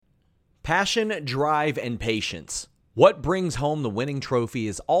Passion, drive, and patience. What brings home the winning trophy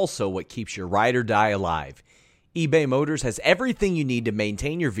is also what keeps your ride or die alive. eBay Motors has everything you need to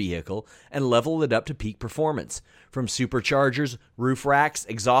maintain your vehicle and level it up to peak performance. From superchargers, roof racks,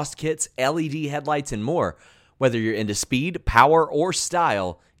 exhaust kits, LED headlights, and more. Whether you're into speed, power, or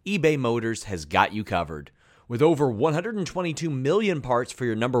style, eBay Motors has got you covered. With over 122 million parts for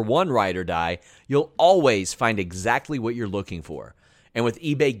your number one ride or die, you'll always find exactly what you're looking for. And with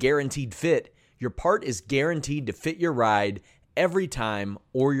eBay Guaranteed Fit, your part is guaranteed to fit your ride every time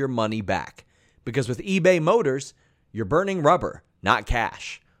or your money back. Because with eBay Motors, you're burning rubber, not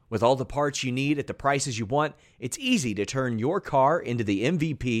cash. With all the parts you need at the prices you want, it's easy to turn your car into the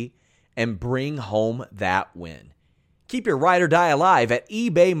MVP and bring home that win. Keep your ride or die alive at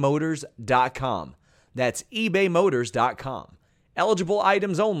ebaymotors.com. That's ebaymotors.com. Eligible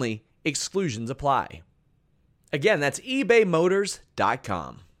items only. Exclusions apply. Again, that's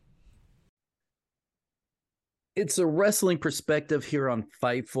ebaymotors.com. It's a wrestling perspective here on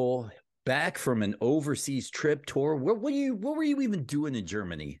Fightful. Back from an overseas trip tour. What were you even doing in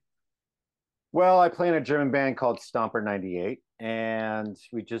Germany? Well, I play in a German band called Stomper 98, and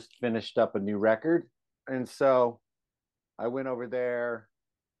we just finished up a new record. And so I went over there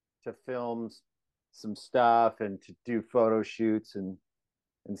to film some stuff and to do photo shoots and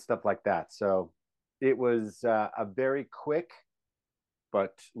stuff like that. So it was a very quick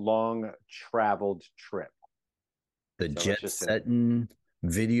but long traveled trip. The jet setting,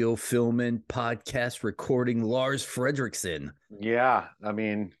 video filming, podcast recording, Lars Frederiksen. Yeah, I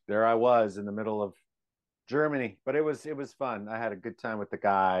mean, there I was in the middle of Germany, but it was fun. I had a good time with the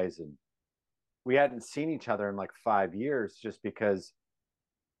guys, and we hadn't seen each other in like 5 years just because,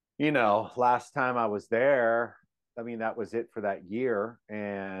 last time I was there, I mean, that was it for that year.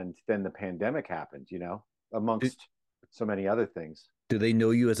 And then the pandemic happened, amongst so many other things. Do they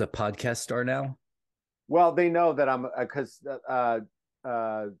know you as a podcast star now? Well, they know that I'm because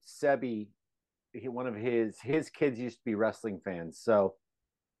Sebi, one of his kids used to be wrestling fans. So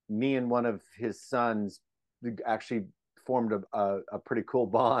me and one of his sons actually formed a pretty cool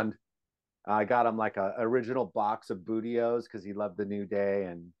bond. I got him like a original box of Bootios because he loved the New Day,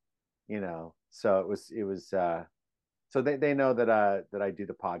 and so it was so they know that I do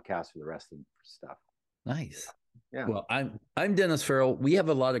the podcast for the wrestling stuff. Nice. Yeah. Well, I'm Dennis Farrell. We have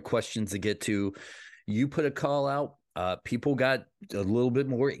a lot of questions to get to. You put a call out. People got a little bit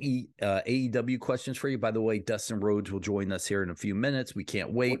more AEW questions for you. By the way, Dustin Rhodes will join us here in a few minutes. We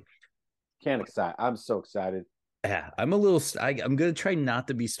can't wait. I'm so excited. Yeah, I'm going to try not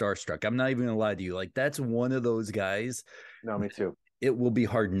to be starstruck. I'm not even going to lie to you. Like, that's one of those guys. No, me too. It will be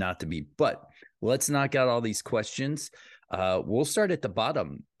hard not to be. But let's knock out all these questions. We'll start at the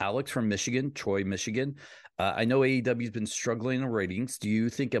bottom. Alex from Michigan, Troy, Michigan. I know AEW has been struggling in ratings. Do you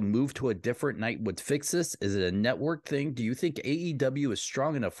think a move to a different night would fix this? Is it a network thing? Do you think AEW is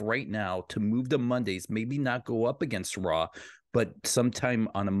strong enough right now to move to Mondays, maybe not go up against Raw, but sometime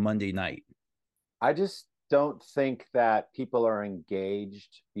on a Monday night? I just don't think that people are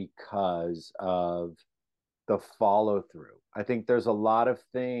engaged because of the follow through. I think there's a lot of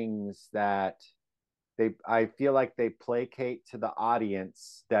things that I feel like they placate to the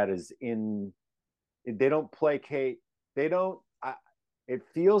audience that is in. They don't placate. It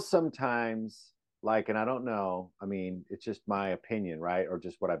feels sometimes like, and I don't know, I mean, it's just my opinion, right? Or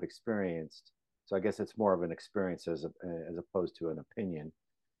just what I've experienced. So I guess it's more of an experience as opposed to an opinion.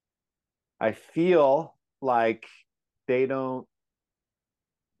 I feel like they do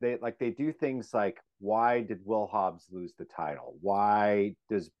things like, why did Will Hobbs lose the title? Why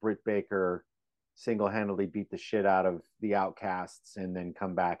does Britt Baker single-handedly beat the shit out of the Outcasts and then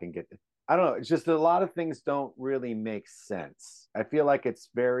come back and I don't know. It's just a lot of things don't really make sense. I feel like it's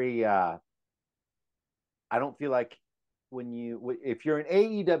very, I don't feel like if you're an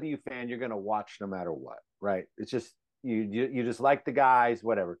AEW fan, you're going to watch no matter what, right? It's just, you just like the guys,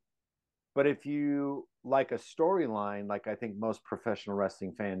 whatever. But if you like a storyline, like I think most professional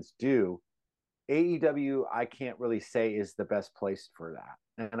wrestling fans do, AEW, I can't really say is the best place for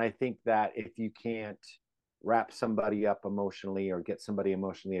that. And I think that if you can't wrap somebody up emotionally or get somebody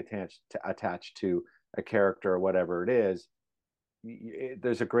emotionally attached to a character or whatever it is,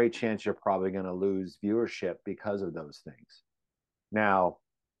 there's a great chance you're probably going to lose viewership because of those things. Now,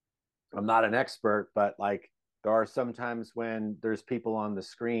 I'm not an expert, but like there are some times when there's people on the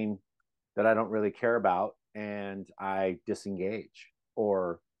screen that I don't really care about and I disengage.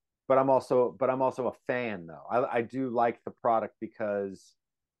 But I'm also a fan though. I do like the product because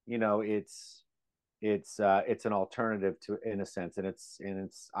it's an alternative to, in a sense, and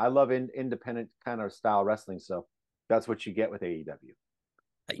it's I love independent kind of style wrestling, so that's what you get with AEW.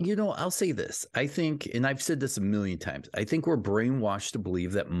 I'll say this. I think, and I've said this a million times, I think we're brainwashed to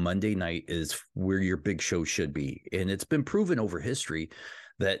believe that Monday night is where your big show should be. And it's been proven over history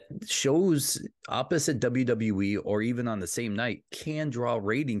that shows opposite WWE or even on the same night can draw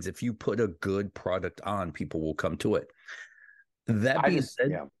ratings. If you put a good product on, people will come to it. That being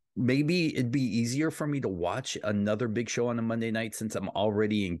said, yeah. maybe it'd be easier for me to watch another big show on a Monday night since I'm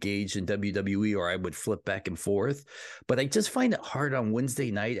already engaged in WWE, or I would flip back and forth. But I just find it hard on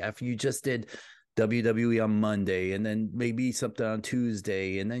Wednesday night after you just did WWE on Monday and then maybe something on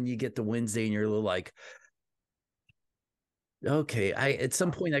Tuesday. And then you get to Wednesday and you're a little like, okay, at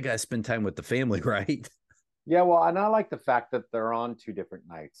some point I got to spend time with the family, right? Yeah, well, and I like the fact that they're on two different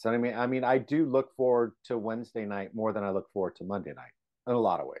nights. And I do look forward to Wednesday night more than I look forward to Monday night in a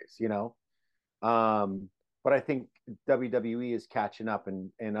lot of ways, you know. But I think WWE is catching up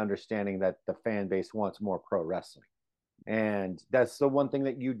and understanding that the fan base wants more pro wrestling. And that's the one thing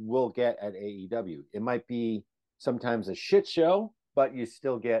that you will get at AEW. It might be sometimes a shit show, but you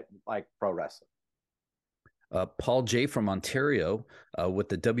still get like pro wrestling. Paul J from Ontario, with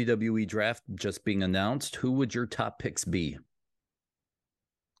the WWE draft just being announced, who would your top picks be?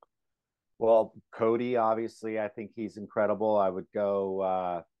 Well, Cody, obviously, I think he's incredible. I would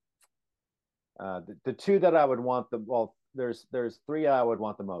go the two that I would want there's three I would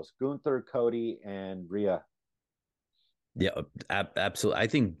want the most: Gunther, Cody, and Rhea. Yeah, absolutely. I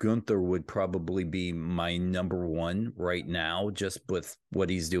think Gunther would probably be my number one right now, just with what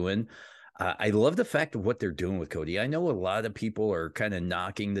he's doing. I love the fact of what they're doing with Cody. I know a lot of people are kind of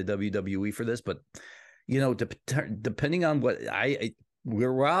knocking the WWE for this, but depending on what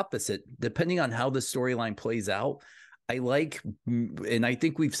we're opposite. Depending on how the storyline plays out, I like, and I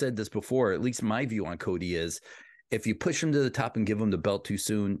think we've said this before. At least my view on Cody is, if you push him to the top and give him the belt too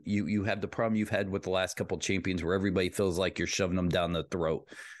soon, you have the problem you've had with the last couple of champions where everybody feels like you're shoving them down the throat.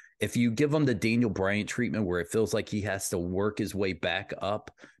 If you give him the Daniel Bryan treatment where it feels like he has to work his way back up,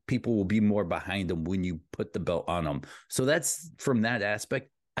 people will be more behind him when you put the belt on him. So that's from that aspect.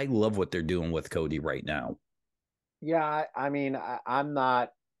 I love what they're doing with Cody right now. Yeah, I'm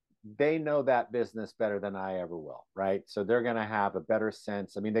not. They know that business better than I ever will, right? So they're going to have a better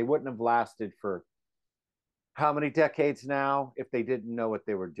sense. I mean, they wouldn't have lasted for how many decades now if they didn't know what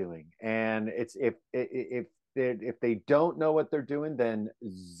they were doing. And it's if they don't know what they're doing, then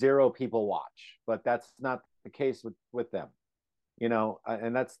zero people watch. But that's not the case with them, you know.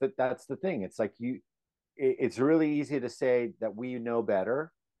 And that's the thing. It's like it's really easy to say that we know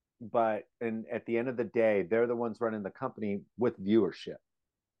better, but and at the end of the day, they're the ones running the company with viewership.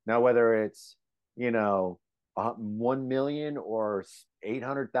 Now, whether it's, you know, 1 million or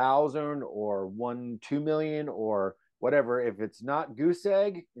 800,000 or 2 million or whatever, if it's not goose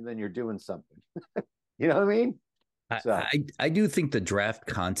egg, then you're doing something. You know what I mean? So I do think the draft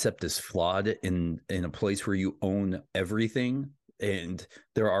concept is flawed in a place where you own everything and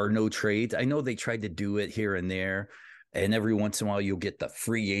there are no trades. I know they tried to do it here and there, and every once in a while you'll get the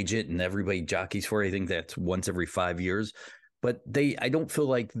free agent and everybody jockeys for it. I think that's once every 5 years. But I don't feel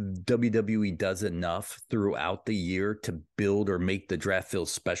like WWE does enough throughout the year to build or make the draft feel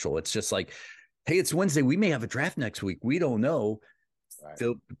special. It's just like, hey, it's Wednesday. We may have a draft next week. We don't know.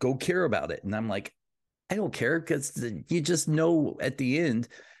 right. Go care about it. And I'm like, I don't care, because you just know at the end,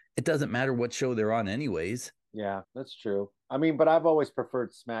 it doesn't matter what show they're on, anyways. Yeah, that's true. I mean, but I've always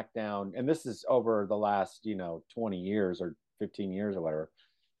preferred SmackDown, and this is over the last, 20 years or 15 years or whatever.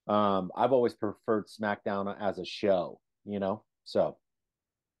 I've always preferred SmackDown as a show, you know? So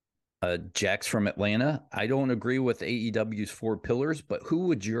Jax from Atlanta. I don't agree with AEW's four pillars, but who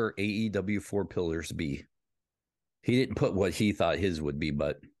would your AEW four pillars be? He didn't put what he thought his would be,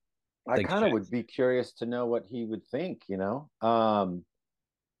 but I thanks, kind of Jax. would be curious to know what he would think, you know?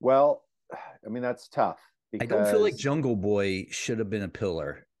 Well, I mean, that's tough I don't feel like because, Jungle Boy should have been a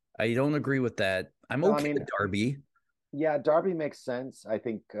pillar. I don't agree with that. I'm no, I okay mean, with Darby. yeah, Darby makes sense. I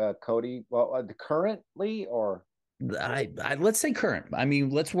think Cody, well, currently or I let's say current. I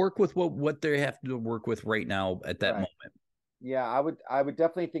mean, let's work with what they have to work with right now at that right. moment. Yeah, I would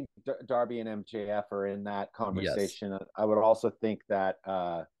definitely think Darby and MJF are in that Yes, conversation. I would also think that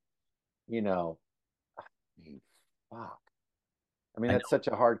you know, I mean, fuck. I mean, I that's know. such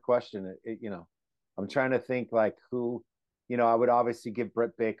a hard question. I'm trying to think like who, I would obviously give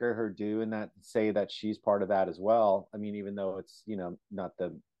Britt Baker her due and that say that she's part of that as well. I mean, even though it's, not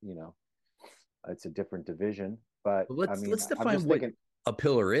it's a different division, but But I mean, let's I'm define just what thinking, a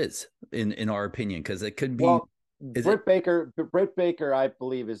pillar is in our opinion, because it could be. well, Is it? Britt Baker, I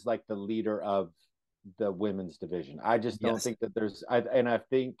believe is like the leader of the women's division. I just don't Yes. think that and I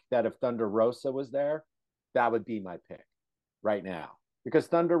think that if Thunder Rosa was there, that would be my pick right now. because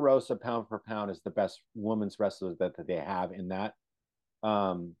Thunder Rosa pound for pound is the best women's wrestler that they have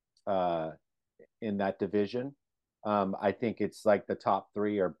um uh in that division. I think it's like the top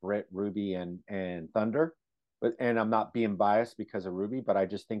three are Britt, Ruby, and Thunder. But and I'm not being biased because of Ruby, but I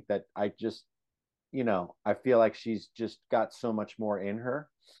just think that I feel like she's just got so much more in her,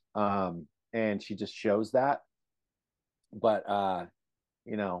 and she just shows that. But I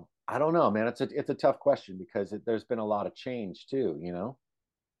don't know, man. It's a tough question because there's been a lot of change too.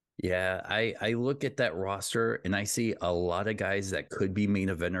 Yeah, I look at that roster and I see a lot of guys that could be main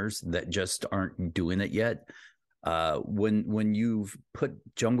eventers that just aren't doing it yet. When you've put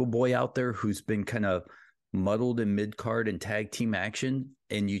Jungle Boy out there, who's been kind of muddled in mid card and tag team action,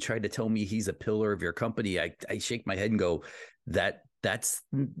 and you try to tell me he's a pillar of your company, I shake my head and go, that's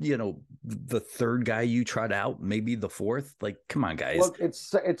the third guy you trot out, maybe the fourth. Like, come on, guys. Well,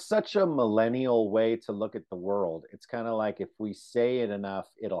 it's such a millennial way to look at the world. It's kind of like if we say it enough,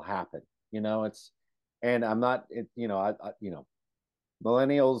 it'll happen. And I'm not,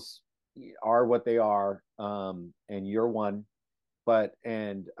 millennials are what they are, and you're one,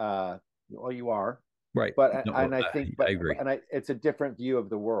 well, you are, Right. but No, and I think, I agree. it's a different view of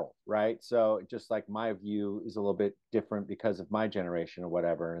the world, right? So just like my view is a little bit different because of my generation or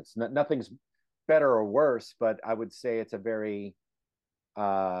whatever. And nothing's better or worse, but I would say it's a very,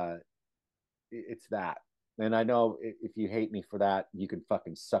 uh, it's that. And I know if you hate me for that, you can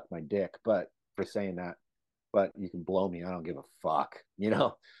fucking suck my dick, but for saying that, but you can blow me. I don't give a fuck.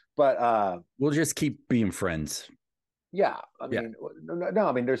 But We'll just keep being friends. yeah, I mean, no,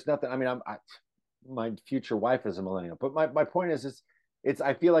 I mean, there's nothing. I mean, my future wife is a millennial, but my point is,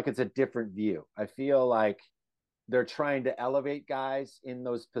 I feel like it's a different view. I feel like they're trying to elevate guys in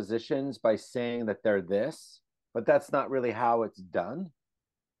those positions by saying that they're this, but that's not really how it's done.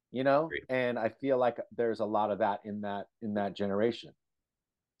 And I feel like there's a lot of that in that generation.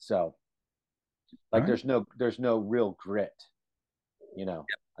 So like Right. there's no real grit.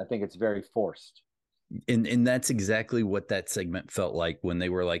 I think it's very forced. And that's exactly what that segment felt like when they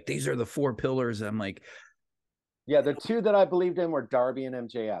were like, these are the four pillars. I'm like, Yeah, the two that I believed in were Darby and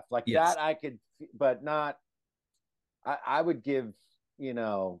MJF. Like yes. that I could, but not. I would give,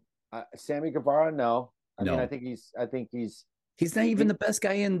 Sammy Guevara. No, I mean, No, I think he's he's not even he, the best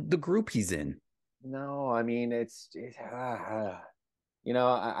guy in the group he's in. no, I mean, I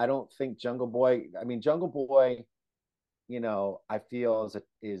don't think Jungle Boy. I mean, Jungle Boy. I feel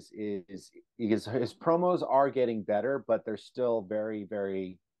his promos are getting better, but they're still very,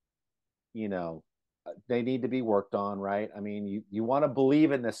 very, they need to be worked on, right? I mean, you want to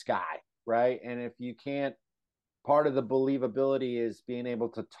believe in this guy, right? And if you can't, part of the believability is being able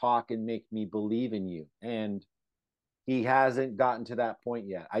to talk and make me believe in you. And he hasn't gotten to that point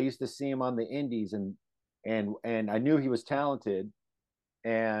yet. I used to see him on the indies, and I knew he was talented,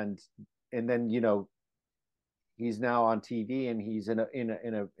 and then he's now on TV and he's in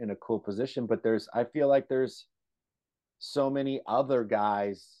a cool position. But I feel like there's so many other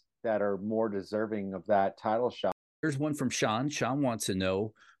guys that are more deserving of that title shot. Here's one from Sean. Sean wants to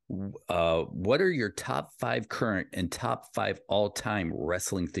know, what are your top 5 current and top 5 all-time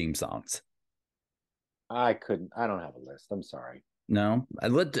wrestling theme songs? I don't have a list. I'm sorry. No,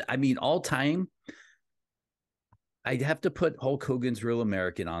 I mean, all time, I'd have to put Hulk Hogan's Real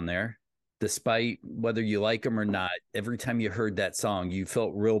American on there. Despite whether you like him or not, every time you heard that song, you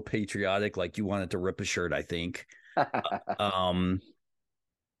felt real patriotic, like you wanted to rip a shirt, I think. um,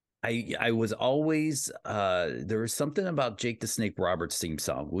 I was always there was something about Jake the Snake Roberts theme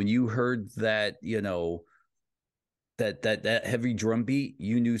song. When you heard that, that heavy drum beat,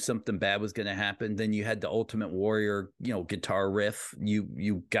 you knew something bad was going to happen. Then you had the Ultimate Warrior, guitar riff.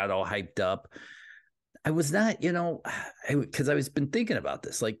 You got all hyped up. I was not, because I was been thinking about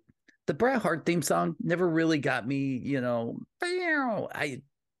this. Like the Bret Hart theme song never really got me. I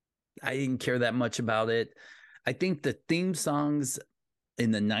didn't care that much about it. I think the theme songs in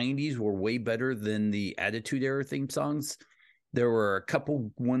the 90s were way better than the Attitude Era theme songs. There were a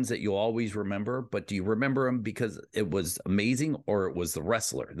couple ones that you'll always remember, but do you remember them because it was amazing or it was the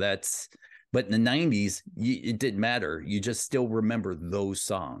wrestler? But in the 90s, it didn't matter. You just still remember those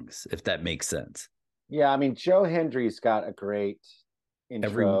songs, if that makes sense. Yeah, I mean, Joe Hendry's got a great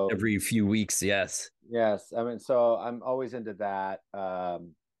intro. Every few weeks, yes. Yes, I mean, so I'm always into that.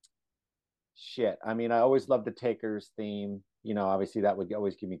 Shit, I mean, I always loved the Takers theme. Obviously that would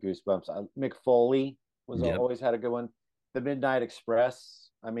always give me goosebumps. Mick Foley was Yep. always had a good one. The Midnight Express,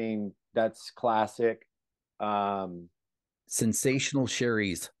 I mean, that's classic. Um, Sensational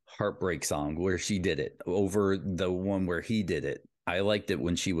Sherry's Heartbreak song, where she did it over the one where he did it. I liked it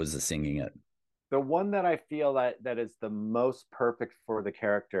when she was singing it. the one that I feel that is the most perfect for the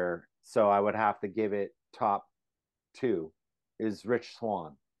character, so I would have to give it top two, is Rich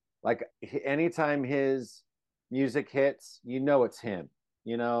Swann. Like anytime his music hits, you know it's him,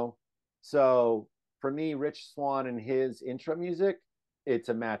 you know? So for me, Rich Swann and his intro music, it's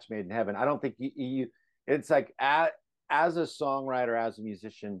a match made in heaven. I don't think you it's like as a songwriter, as a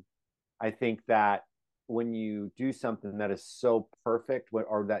musician, I think that when you do something that is so perfect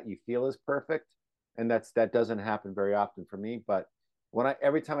or that you feel is perfect, and that doesn't happen very often for me, but when I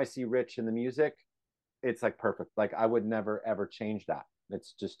every time I see Rich in the music, it's like perfect. Like I would never ever change that.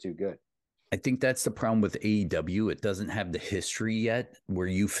 It's just too good. I think that's the problem with AEW. It doesn't have the history yet where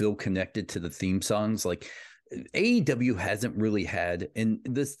you feel connected to the theme songs. Like AEW hasn't really had, and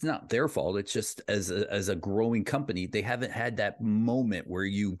this is not their fault. It's just as a growing company, they haven't had that moment where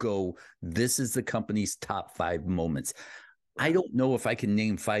you go, this is the company's top 5 moments. Right. I don't know if I can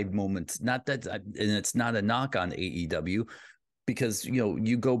name 5 moments. Not that, and it's not a knock on AEW, because, you know,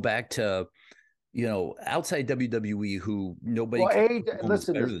 you go back to, you know, outside WWE, who nobody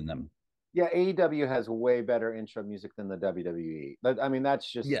listen better than them. Yeah, AEW has way better intro music than the WWE. I mean, that's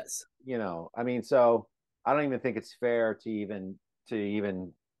just, yes, you know, I mean, so I don't even think it's fair to even,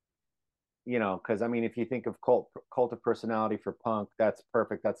 you know, because I mean, if you think of cult of personality for Punk, that's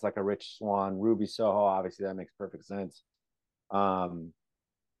perfect. That's like a Rich Swann, Ruby Soho. Obviously, that makes perfect sense.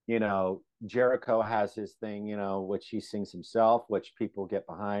 You know, Jericho has his thing, you know, which he sings himself, which people get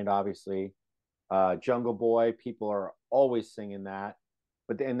behind, obviously. Jungle Boy, people are always singing that.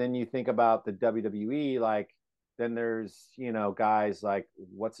 But and then you think about the WWE, like then there's, you know, guys like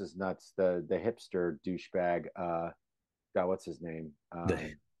what's his nuts, the hipster douchebag, God, what's his name?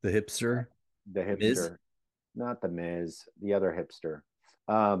 The hipster, the hipster, Miz? Not the Miz, the other hipster,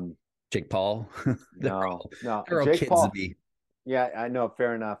 Jake Paul. no, they're Jake kids Paul. To me. Yeah, I know,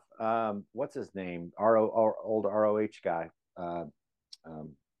 fair enough. What's his name? Old ROH guy. God,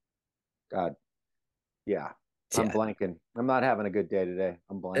 yeah. I'm blanking. I'm not having a good day today.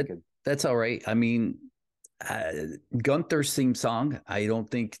 I'm blanking. That's all right. I mean, Gunther's theme song, I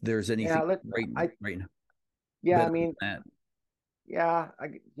don't think there's anything right now. Yeah, I mean, yeah,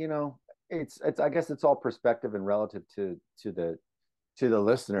 you know, it's I guess it's all perspective and relative to the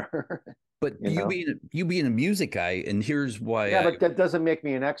listener. But you being a music guy, and here's why. Yeah, but that doesn't make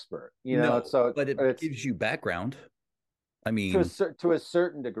me an expert, you know. No, so but it gives you background. I mean, to a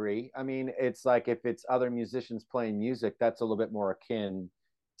certain degree. I mean, it's like if it's other musicians playing music, that's a little bit more akin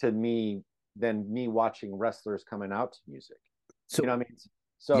to me than me watching wrestlers coming out to music. So, you know what I mean?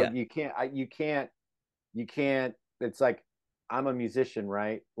 So yeah. you can't. It's like I'm a musician,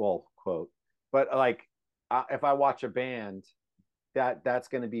 right? Well, quote, but like if I watch a band, that's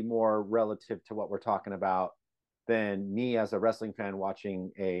going to be more relative to what we're talking about than me as a wrestling fan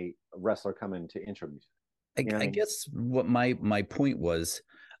watching a wrestler come into intro music. I guess what my point was,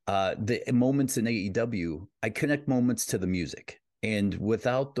 the moments in AEW, I connect moments to the music, and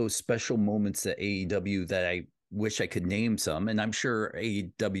without those special moments at AEW that I wish I could name some, and I'm sure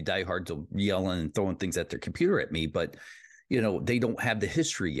AEW diehards will yelling and throwing things at their computer at me, but you know, they don't have the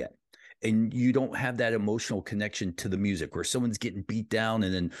history yet. And you don't have that emotional connection to the music where someone's getting beat down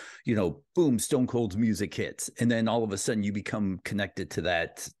and then, you know, boom, Stone Cold's music hits. And then all of a sudden you become connected to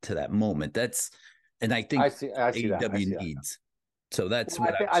that moment. And I think AEW needs. So that's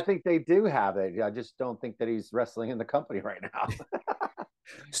what I think they do have it. I just don't think that he's wrestling in the company right now.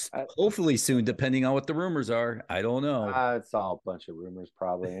 Hopefully soon, depending on what the rumors are. I don't know. It's all a bunch of rumors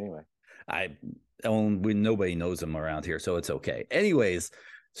probably anyway. Nobody knows them around here, so it's okay. Anyways,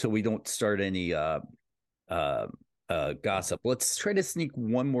 so we don't start any gossip. Let's try to sneak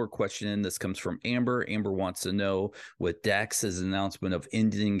one more question in. This comes from Amber. Amber wants to know, with Dax's announcement of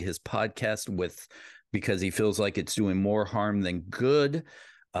ending his podcast because he feels like it's doing more harm than good.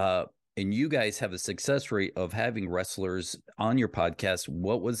 And you guys have a success rate of having wrestlers on your podcast.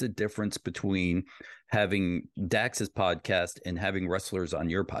 What was the difference between having Dax's podcast and having wrestlers on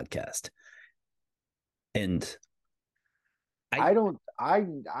your podcast? And I don't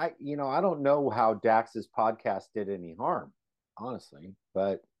know how Dax's podcast did any harm, honestly,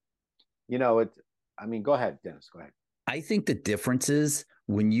 but you know, go ahead, Dennis, go ahead. I think the difference is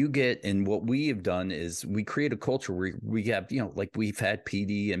when you get, and what we have done is we create a culture where we have, you know, like we've had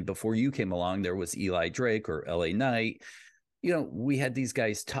PD, and before you came along, there was Eli Drake or LA Knight. You know, we had these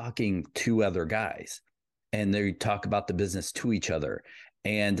guys talking to other guys and they talk about the business to each other.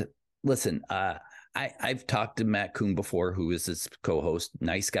 And listen, I've talked to Matt Kuhn before, who is his co-host,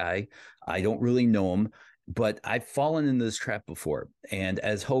 nice guy. I don't really know him, but I've fallen into this trap before. And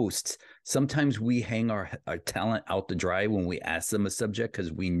as hosts, Sometimes we hang our talent out to dry when we ask them a subject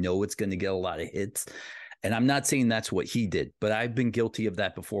because we know it's going to get a lot of hits. And I'm not saying that's what he did, but I've been guilty of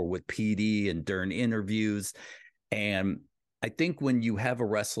that before with PD and during interviews. And I think when you have a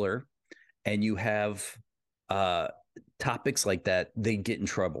wrestler and you have topics like that, they get in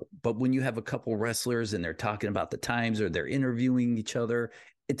trouble. But when you have a couple wrestlers and they're talking about the times or they're interviewing each other,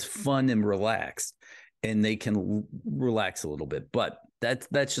 it's fun and relaxed, and they can relax a little bit. But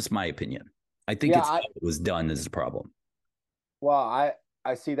that's just my opinion. I think how it was done is the problem. Well,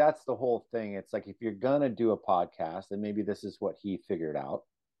 I see that's the whole thing. It's like if you're gonna do a podcast, and maybe this is what he figured out,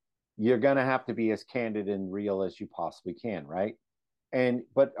 you're gonna have to be as candid and real as you possibly can, right?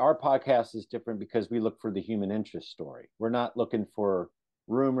 But our podcast is different because we look for the human interest story. We're not looking for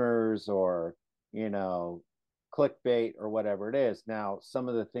rumors or, clickbait or whatever it is. Now, some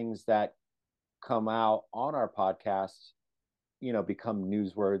of the things that come out on our podcast, become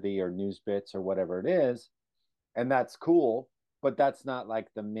newsworthy or news bits or whatever it is. And that's cool, but that's not like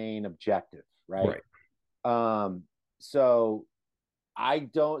the main objective, right? So I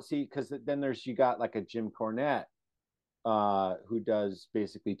don't see, because then you got like a Jim Cornette, who does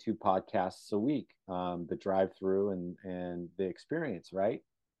basically 2 podcasts a week, the drive-through and the experience, right?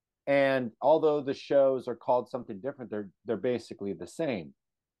 And although the shows are called something different, they're basically the same.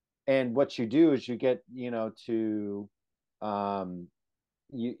 And what you do is you get, to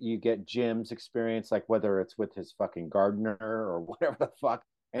you get Jim's experience, like whether it's with his fucking gardener or whatever the fuck,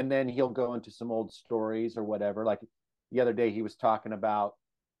 and then he'll go into some old stories or whatever. Like the other day he was talking about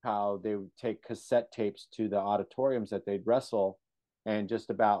how they would take cassette tapes to the auditoriums that they'd wrestle, and just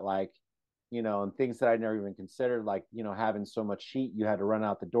about like, and things that I never even considered, like, having so much heat you had to run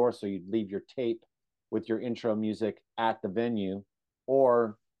out the door, so you'd leave your tape with your intro music at the venue,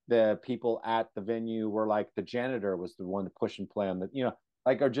 or the people at the venue were like, the janitor was the one to push and play on the,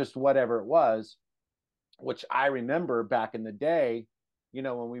 like, or just whatever it was, which I remember back in the day,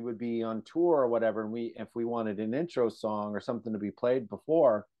 when we would be on tour or whatever, and if we wanted an intro song or something to be played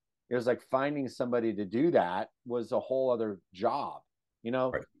before, it was like finding somebody to do that was a whole other job.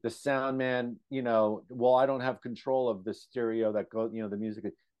 Right. The sound man, well, I don't have control of the stereo that goes, the music.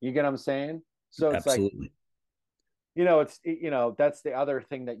 You get what I'm saying? So it's Absolutely. Like, that's the other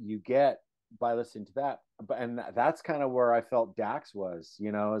thing that you get by listening to that. And that's kind of where I felt Dax was,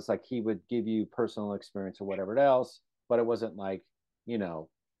 it's like he would give you personal experience or whatever else, but it wasn't like,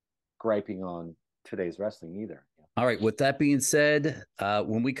 griping on today's wrestling either. All right. With that being said,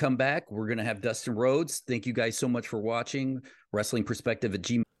 when we come back, we're going to have Dustin Rhodes. Thank you guys so much for watching Wrestling Perspective at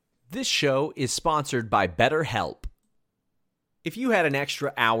Gmail. This show is sponsored by BetterHelp. If you had an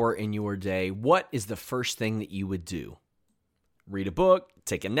extra hour in your day, what is the first thing that you would do? Read a book,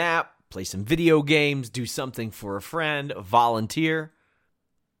 take a nap, play some video games, do something for a friend, volunteer.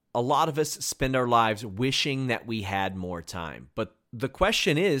 A lot of us spend our lives wishing that we had more time, but the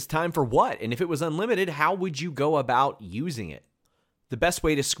question is, time for what? And if it was unlimited, how would you go about using it? The best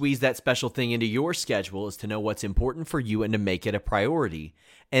way to squeeze that special thing into your schedule is to know what's important for you and to make it a priority.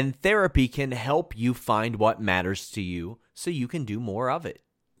 And therapy can help you find what matters to you so you can do more of it.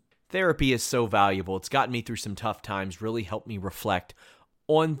 Therapy is so valuable. It's gotten me through some tough times, really helped me reflect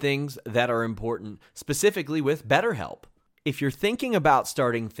on things that are important, specifically with BetterHelp. If you're thinking about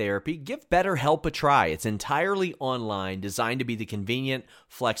starting therapy, give BetterHelp a try. It's entirely online, designed to be the convenient,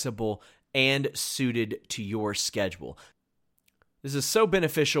 flexible, and suited to your schedule. This is so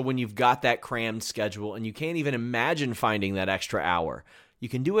beneficial when you've got that crammed schedule and you can't even imagine finding that extra hour. You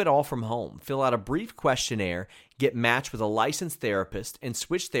can do it all from home. Fill out a brief questionnaire, get matched with a licensed therapist, and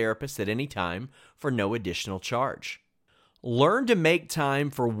switch therapists at any time for no additional charge. Learn to make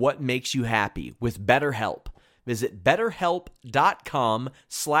time for what makes you happy with BetterHelp. Visit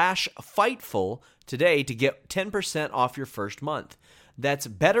BetterHelp.com/Fightful today to get 10% off your first month. That's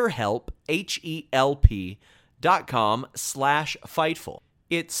BetterHelp, HELP.com/Fightful.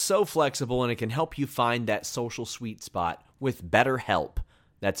 It's so flexible and it can help you find that social sweet spot with BetterHelp.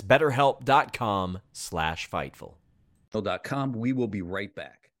 That's BetterHelp.com/Fightful. We will be right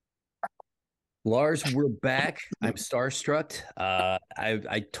back. Lars, we're back. I'm starstruck.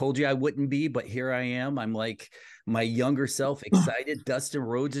 I told you I wouldn't be, but here I am. I'm like my younger self, excited. Dustin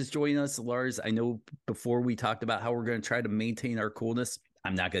Rhodes is joining us. Lars, I know before we talked about how we're going to try to maintain our coolness.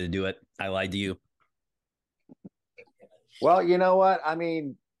 I'm not going to do it. I lied to you. Well, you know what? I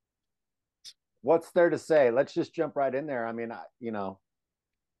mean, what's there to say? Let's just jump right in there. I mean,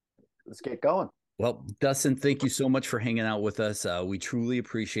 let's get going. Well, Dustin, thank you so much for hanging out with us. We truly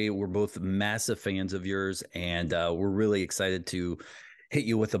appreciate it. We're both massive fans of yours, and we're really excited to hit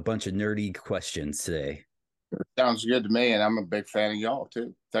you with a bunch of nerdy questions today. Sounds good to me, and I'm a big fan of y'all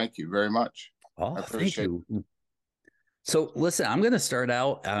too. Thank you very much. Oh, I thank appreciate you. So listen, I'm going to start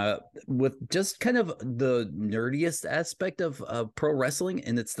out with just kind of the nerdiest aspect of pro wrestling,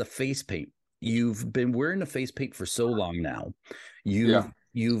 and it's the face paint. You've been wearing the face paint for so long now. Yeah.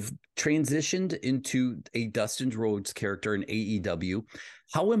 You've transitioned into a Dustin Rhodes character in AEW.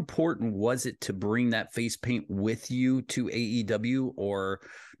 How important was it to bring that face paint with you to AEW, or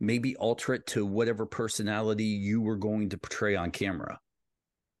maybe alter it to whatever personality you were going to portray on camera?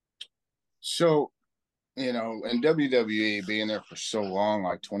 So, you know, in WWE, being there for so long,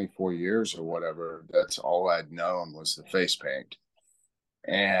 like 24 years or whatever, that's all I'd known was the face paint.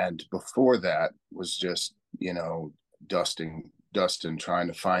 And before that was just, you know, Dustin trying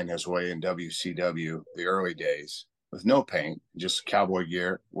to find his way in WCW the early days with no paint, just cowboy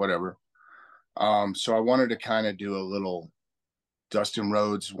gear, whatever. So I wanted to kind of do a little Dustin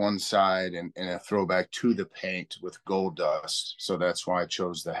Rhodes one side and a throwback to the paint with gold dust. So that's why I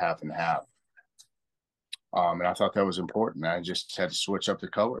chose the half and half. And I thought that was important. I just had to switch up the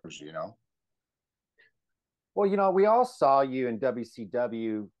colors, you know. Well, you know, we all saw you in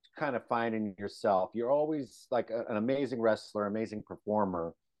WCW kind of finding yourself. You're always like an amazing wrestler, amazing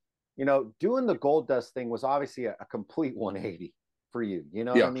performer. You know, doing the gold dust thing was obviously a complete 180 for you. You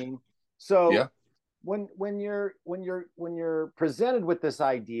know what I Yeah. mean? So Yeah. when you're presented with this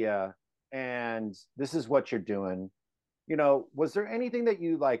idea and this is what you're doing, you know, was there anything that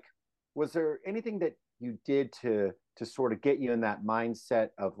you like? Was there anything that you did to sort of get you in that mindset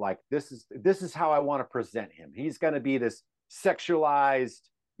of like this is how I want to present him? He's going to be this sexualized,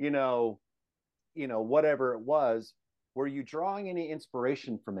 whatever it was. Were you drawing any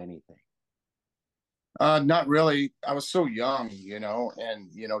inspiration from anything? Not really. I was so young, you know, and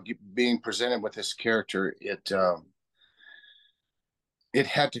you know, being presented with this character, it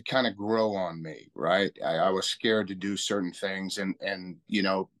had to kind of grow on me, right? I was scared to do certain things, and you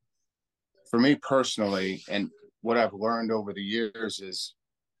know, for me personally, and what I've learned over the years is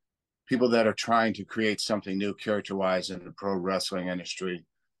people that are trying to create something new character wise in the pro wrestling industry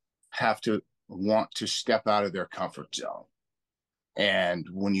have to want to step out of their comfort zone. And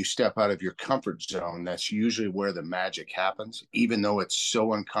when you step out of your comfort zone, that's usually where the magic happens. Even though it's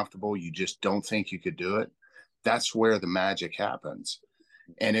so uncomfortable, you just don't think you could do it. That's where the magic happens.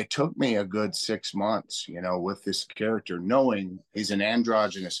 And it took me a good 6 months, you know, with this character, knowing he's an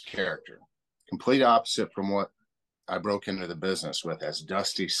androgynous character, complete opposite from what I broke into the business with as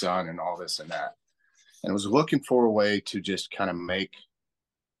Dusty's son and all this and that. And I was looking for a way to just kind of make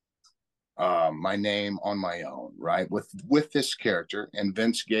my name on my own, right? With this character, and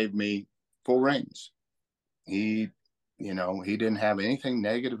Vince gave me full reins. He, you know, he didn't have anything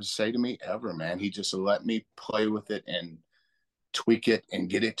negative to say to me ever, man. He just let me play with it and tweak it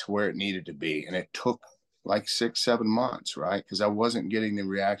and get it to where it needed to be. And it took like 6-7 months, right? Because I wasn't getting the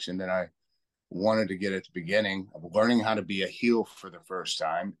reaction that I wanted to get at the beginning of learning how to be a heel for the first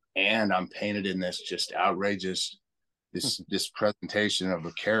time. And I'm painted in this just outrageous this presentation of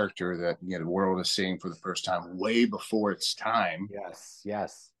a character that, you know, the world is seeing for the first time way before its time.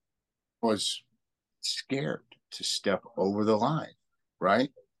 Yes. Was scared to step over the line,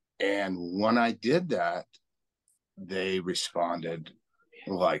 right? And when I did that, they responded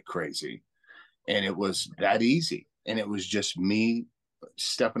like crazy. And it was that easy. And it was just me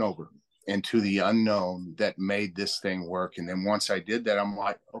stepping over into the unknown that made this thing work. And then once I did that, I'm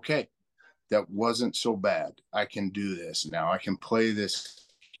like, okay, that wasn't so bad. I can do this now. I can play this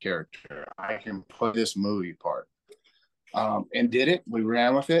character. I can play this movie part. And did it. We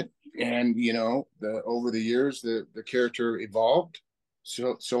ran with it. And, you know, over the years, the character evolved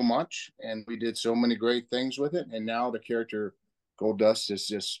so much. And we did so many great things with it. And now the character Goldust is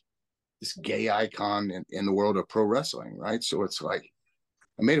just this gay icon in the world of pro wrestling, right? So it's like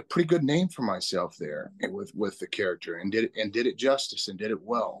I made a pretty good name for myself there with the character and did it justice and did it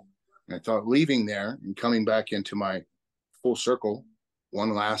well. And I thought leaving there and coming back into my full circle,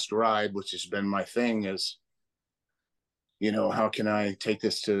 one last ride, which has been my thing, is, you know, how can I take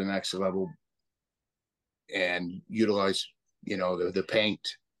this to the next level and utilize, you know, the paint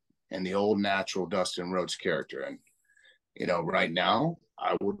and the old natural Dustin Rhodes character. And, you know, right now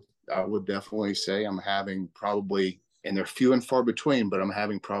I would definitely say I'm having probably, and they're few and far between, but I'm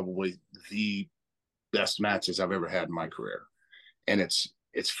having probably the best matches I've ever had in my career. And it's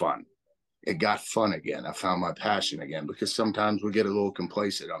fun. It got fun again. I found my passion again, because sometimes we get a little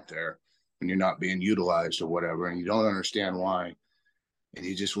complacent up there when you're not being utilized or whatever, and you don't understand why, and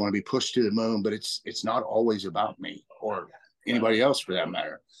you just want to be pushed to the moon. But it's not always about me or anybody else for that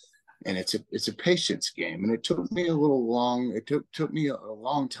matter. And it's a patience game, and it took me a little long. It took me a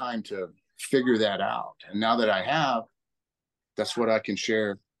long time to figure that out. And now that I have, that's what I can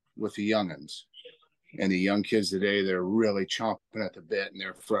share with the youngins. And the young kids today, they're really chomping at the bit and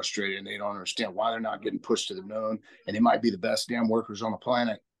they're frustrated and they don't understand why they're not getting pushed to the moon. And they might be the best damn workers on the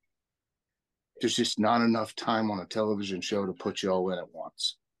planet. There's just not enough time on a television show to put you all in at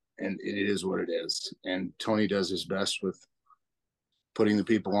once. And it is what it is. And Tony does his best with putting the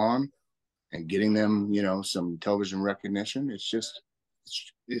people on and getting them, you know, some television recognition.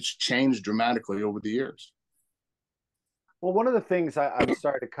 It's changed dramatically over the years. Well, one of the things I'm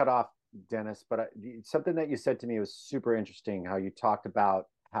sorry to cut off, Dennis, but something that you said to me was super interesting. How you talked about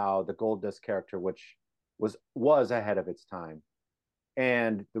how the Goldust character, which was ahead of its time,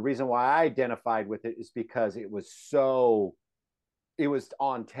 and the reason why I identified with it is because it was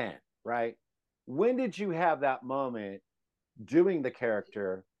on 10, right? When did you have that moment doing the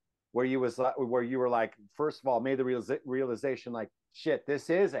character where you were like, first of all, made the realization like, shit, this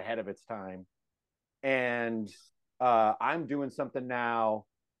is ahead of its time, and I'm doing something now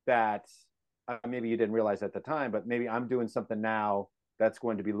that maybe you didn't realize at the time, but maybe I'm doing something now that's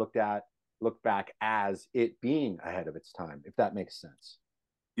going to be looked back as it being ahead of its time, if that makes sense.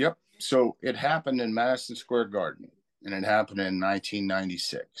 Yep. So it happened in Madison Square Garden, and it happened in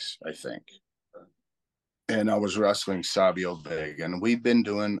 1996, I think. And I was wrestling Sabio Big, and we've been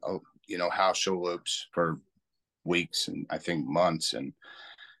doing, house show loops for weeks and I think months, and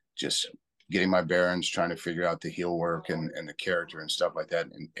just getting my bearings, trying to figure out the heel work and the character and stuff like that.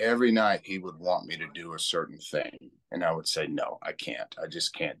 And every night he would want me to do a certain thing. And I would say, no, I can't. I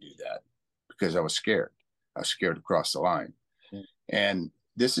just can't do that, because I was scared. I was scared to cross the line. Mm. And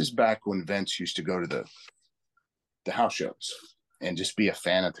this is back when Vince used to go to the house shows and just be a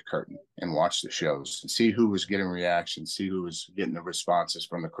fan at the curtain and watch the shows and see who was getting reactions, see who was getting the responses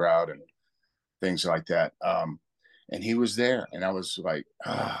from the crowd and things like that. And he was there, and I was like,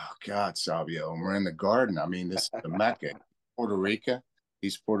 oh, God, Sabio, and we're in the Garden. I mean, this is the Mecca. Puerto Rico.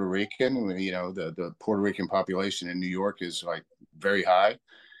 He's Puerto Rican. You know, the Puerto Rican population in New York is like very high.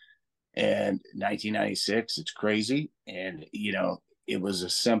 And 1996, it's crazy. And, you know, it was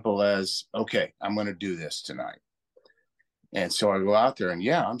as simple as, okay, I'm going to do this tonight. And so I go out there, and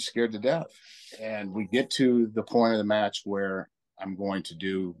yeah, I'm scared to death. And we get to the point of the match where I'm going to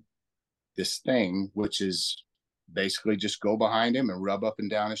do this thing, which is basically just go behind him and rub up and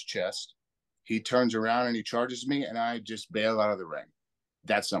down his chest. He turns around and he charges me, and I just bail out of the ring.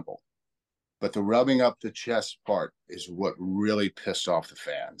 That simple. But the rubbing up the chest part is what really pissed off the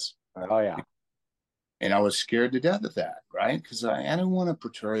fans. Oh, yeah. And I was scared to death of that, right? Because I didn't want to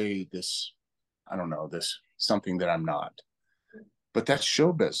portray this, I don't know, this something that I'm not. But that's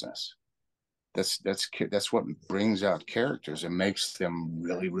show business. That's what brings out characters and makes them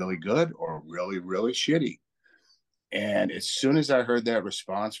really, really good or really, really shitty. And as soon as I heard that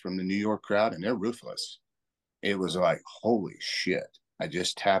response from the New York crowd, and they're ruthless, it was like, holy shit. I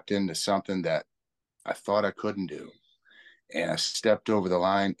just tapped into something that I thought I couldn't do. And I stepped over the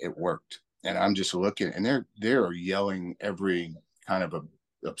line. It worked. And I'm just looking, and they're yelling every kind of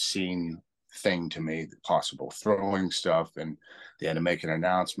obscene thing to me possible, throwing stuff. And they had to make an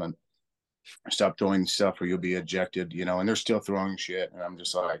announcement, stop throwing stuff or you'll be ejected, you know, and they're still throwing shit. And I'm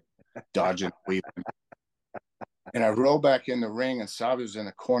just like dodging, weaving. And I roll back in the ring, and Sabio's in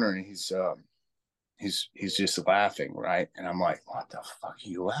the corner, and he's just laughing, right? And I'm like, what the fuck are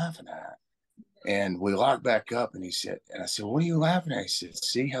you laughing at? And we lock back up, and I said, what are you laughing at? He said,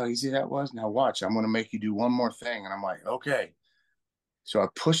 see how easy that was? Now watch, I'm going to make you do one more thing. And I'm like, okay. So I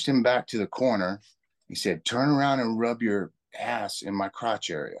pushed him back to the corner. He said, turn around and rub your ass in my crotch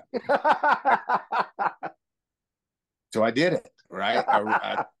area. So I did it, right?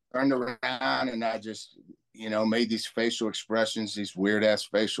 I turned around, and I just, you know, made these facial expressions, these weird ass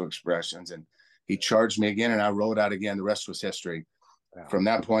facial expressions. And he charged me again, and I rolled out again. The rest was history. Wow. From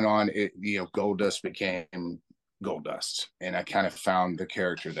that point on, Goldust became Goldust. And I kind of found the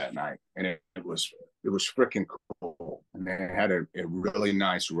character that night. And it was freaking cool. And they had a really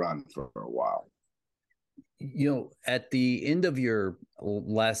nice run for a while. You know, at the end of your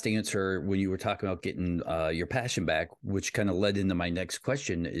last answer, when you were talking about getting your passion back, which kind of led into my next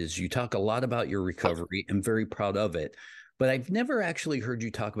question, is you talk a lot about your recovery. I'm very proud of it. But I've never actually heard you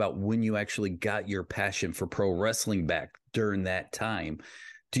talk about when you actually got your passion for pro wrestling back during that time.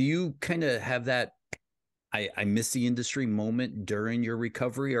 Do you kind of have that I miss the industry moment during your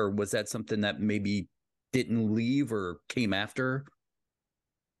recovery, or was that something that maybe didn't leave or came after?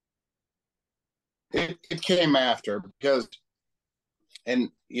 It came after, because, and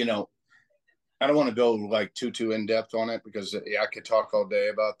you know, I don't want to go like too in depth on it, because I could talk all day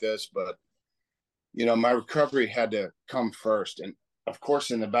about this, but you know, my recovery had to come first. And of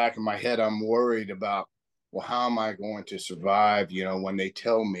course, in the back of my head, I'm worried about, well, how am I going to survive? You know, when they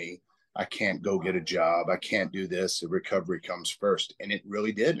tell me I can't go get a job, I can't do this, the recovery comes first. And it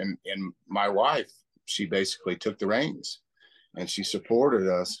really did. And my wife, she basically took the reins and she supported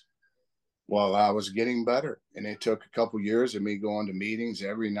us while I was getting better. And it took a couple years of me going to meetings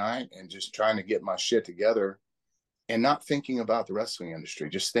every night and just trying to get my shit together and not thinking about the wrestling industry,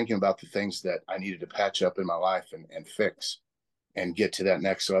 just thinking about the things that I needed to patch up in my life and fix and get to that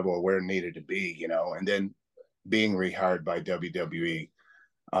next level of where it needed to be, you know, and then being rehired by WWE,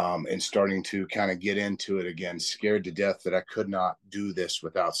 and starting to kind of get into it again, scared to death that I could not do this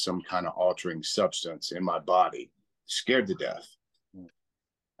without some kind of altering substance in my body, scared to death.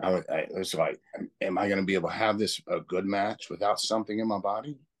 I was like, am I going to be able to have a good match without something in my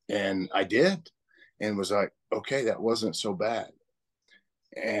body? And I did, and was like, okay, that wasn't so bad.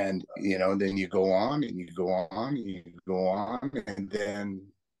 And, you know, then you go on and you go on, and you go on. And then,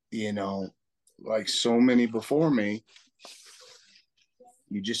 you know, like so many before me,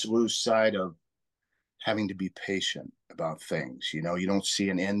 you just lose sight of having to be patient about things. You know, you don't see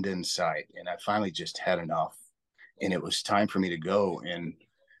an end in sight. And I finally just had enough. And it was time for me to go and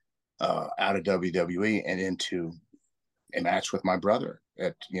out of WWE and into a match with my brother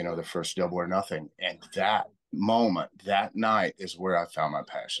at, you know, the first Double or Nothing. And that moment, that night is where I found my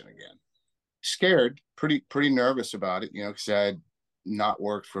passion again. Scared, pretty nervous about it, you know, because I had not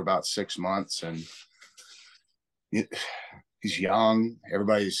worked for about 6 months, and he's young.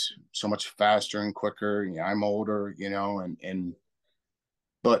 Everybody's so much faster and quicker. You know, I'm older, you know,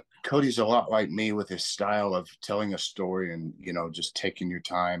 but Cody's a lot like me with his style of telling a story and, you know, just taking your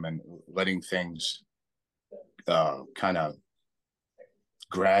time and letting things kind of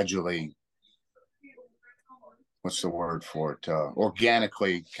gradually, what's the word for it?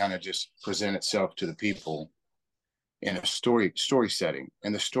 Organically kind of just present itself to the people in a story setting.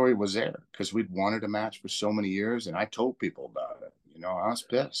 And the story was there because we'd wanted a match for so many years. And I told people about it. You know, I was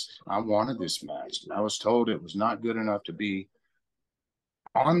pissed. I wanted this match. And I was told it was not good enough to be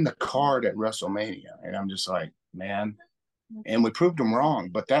on the card at WrestleMania. And I'm just like, man, and we proved them wrong.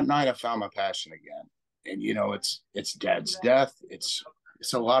 But that night I found my passion again. And, you know, it's Dad's death. It's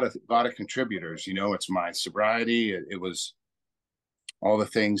a lot of contributors, you know. It's my sobriety. It was all the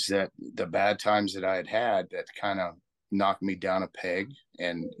things the bad times that I had that kind of knocked me down a peg.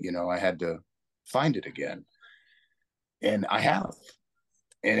 And, you know, I had to find it again. And I have.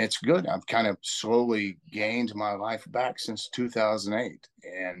 And it's good. I've kind of slowly gained my life back since 2008.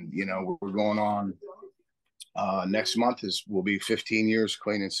 And, you know, we're going on, next month will be 15 years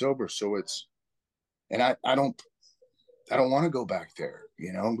clean and sober. So and I don't want to go back there,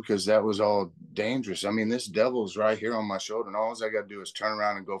 you know, because that was all dangerous. I mean, this devil's right here on my shoulder, and all I got to do is turn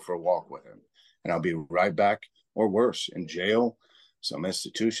around and go for a walk with him, and I'll be right back, or worse, in jail, some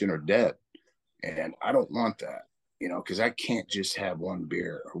institution, or dead. And I don't want that, you know, because I can't just have one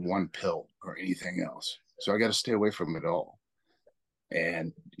beer or one pill or anything else. So I got to stay away from it all.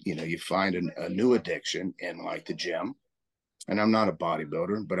 And, you know, you find a new addiction in like the gym. And I'm not a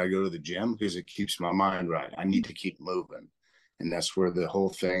bodybuilder, but I go to the gym because it keeps my mind right. I need to keep moving. And that's where the whole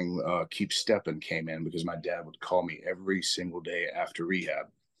thing, Keep Stepping, came in, because my dad would call me every single day after rehab.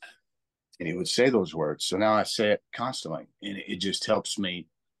 And he would say those words. So now I say it constantly. And it just helps me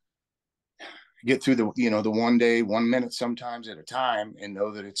get through the, you know, the 1 day, 1 minute, sometimes at a time, and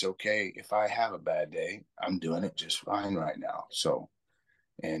know that it's okay. If I have a bad day, I'm doing it just fine right now. So,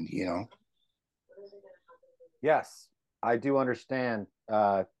 and, you know. Yes, I do understand.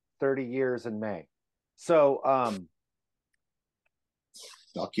 30 years in May. So,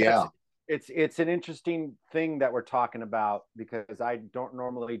 fuck yeah. It's an interesting thing that we're talking about, because I don't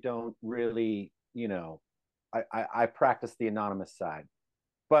really, you know, I practice the anonymous side,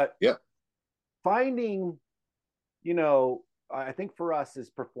 but yeah, finding, you know, I think for us as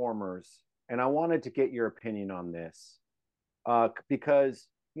performers, and I wanted to get your opinion on this, because,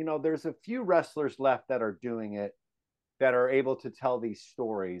 you know, there's a few wrestlers left that are doing it, that are able to tell these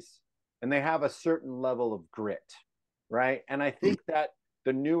stories, and they have a certain level of grit, right? And I think that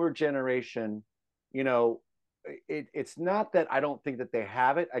the newer generation, you know, it's not that I don't think that they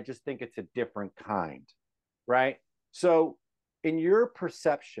have it. I just think it's a different kind, right? So, in your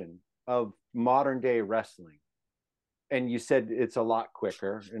perception of modern day wrestling, and you said it's a lot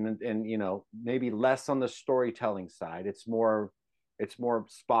quicker, and you know, maybe less on the storytelling side. It's more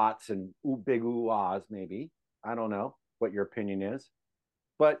spots and big ooh-ahs, maybe. I don't know what your opinion is,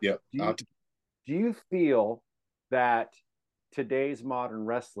 but yeah. do you feel that today's modern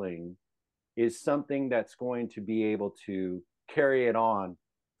wrestling is something that's going to be able to carry it on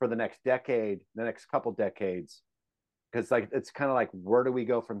for the next decade, the next couple decades, Because like it's kind of like, where do we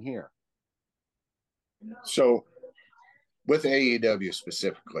go from here? So with AEW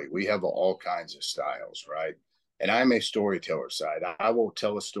specifically, we have all kinds of styles, right? And I'm a storyteller side. I will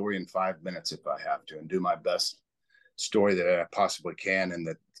tell a story in 5 minutes if I have to, and do my best story that I possibly can in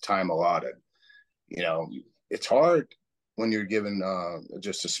the time allotted. You know, it's hard when you're given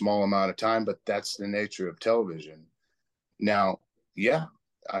just a small amount of time, but that's the nature of television. Now, yeah,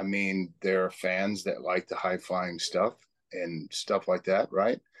 I mean, there are fans that like the high flying stuff and stuff like that,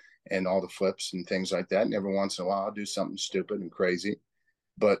 right? And all the flips and things like that. And every once in a while, I'll do something stupid and crazy.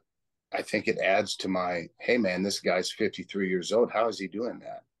 But I think it adds to my, hey, man, this guy's 53 years old. How is he doing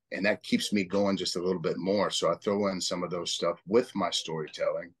that? And that keeps me going just a little bit more. So I throw in some of those stuff with my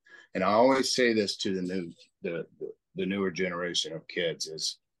storytelling. And I always say this to the newer generation of kids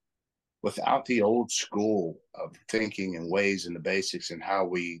is, without the old school of thinking and ways and the basics and how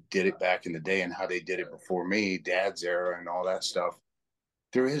we did it back in the day and how they did it before me, dad's era and all that stuff,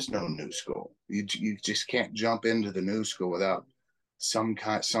 there is no new school. You just can't jump into the new school without some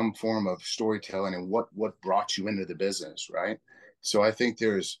form of storytelling and what brought you into the business, right? So I think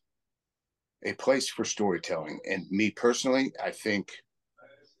there's a place for storytelling. And me personally, I think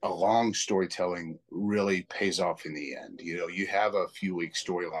a long storytelling really pays off in the end. You know, you have a few week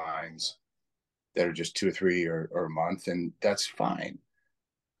storylines that are just 2 or 3 or a month, and that's fine.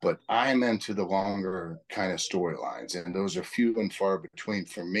 But I'm into the longer kind of storylines, and those are few and far between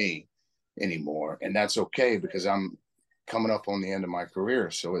for me anymore. And that's okay because I'm coming up on the end of my career.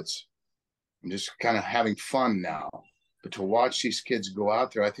 So I'm just kind of having fun now. But to watch these kids go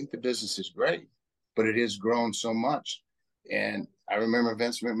out there, I think the business is great, but it has grown so much. And I remember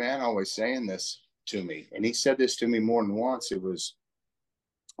Vince McMahon always saying this to me, and he said this to me more than once. It was,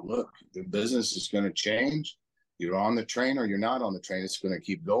 look, the business is going to change. You're on the train or you're not on the train. It's going to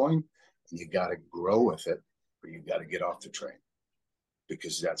keep going, and you got to grow with it, or you got to get off the train,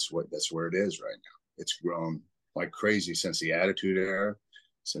 because that's where it is right now. It's grown like crazy since the Attitude Era,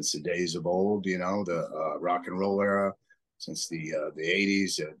 since the days of old, you know, the rock and roll era, since the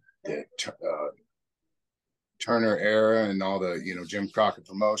 80s, the Turner era, and all the, you know, Jim Crockett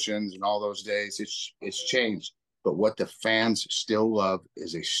promotions and all those days. It's changed, but what the fans still love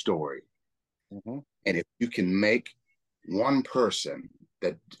is a story. Mm-hmm. And if you can make one person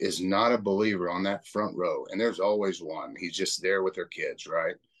that is not a believer on that front row, and there's always one, he's just there with their kids,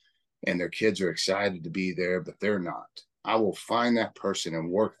 right? And their kids are excited to be there, but they're not. I will find that person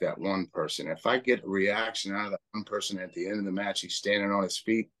and work that one person. If I get a reaction out of that one person at the end of the match, he's standing on his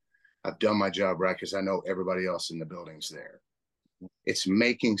feet, I've done my job right, because I know everybody else in the building's there. It's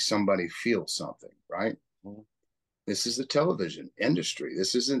making somebody feel something, right? Mm-hmm. This is the television industry.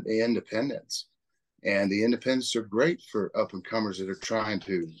 This isn't the independents. And the independents are great for up and comers that are trying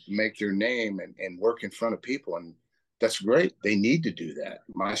to make their name and work in front of people. And that's great. They need to do that.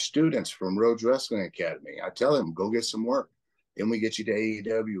 My students from Rhodes Wrestling Academy, I tell them, go get some work. Then we get you to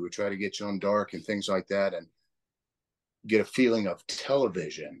AEW. We try to get you on Dark and things like that, and get a feeling of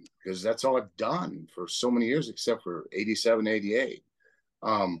television, because that's all I've done for so many years, except for 87, 88.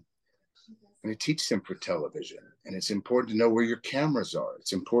 And it teaches them for television. And it's important to know where your cameras are.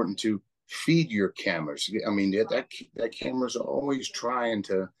 It's important to feed your cameras. I mean, that camera's always trying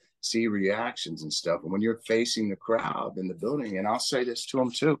to see reactions and stuff. And when you're facing the crowd in the building, and I'll say this to them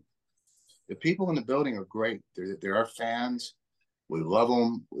too, the people in the building are great. They're our fans. We love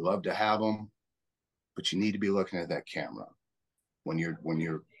them. We love to have them. But you need to be looking at that camera when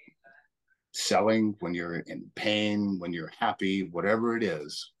you're selling, when you're in pain, when you're happy, whatever it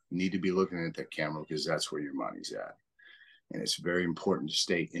is. You need to be looking at that camera, because that's where your money's at. And it's very important to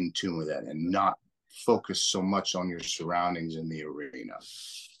stay in tune with that and not focus so much on your surroundings in the arena.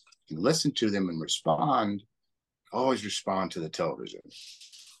 You listen to them and respond. Always respond to the television,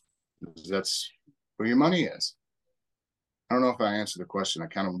 because that's where your money is. I don't know if I answered the question. I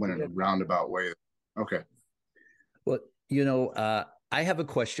kind of went in a roundabout way. Okay. Well, you know, I have a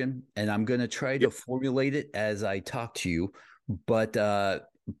question, and I'm going to try to formulate it as I talk to you. But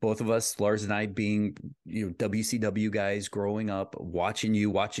both of us, Lars and I, being, you know, WCW guys, growing up, watching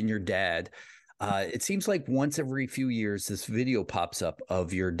your dad, it seems like once every few years, this video pops up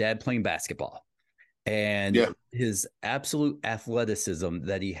of your dad playing basketball and his absolute athleticism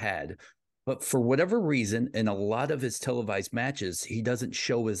that he had. But for whatever reason, in a lot of his televised matches, he doesn't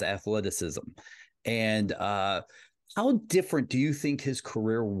show his athleticism. And how different do you think his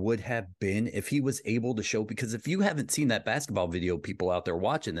career would have been if he was able to show? Because if you haven't seen that basketball video, people out there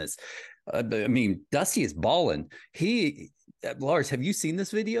watching this, I mean, Dusty is balling. Lars, have you seen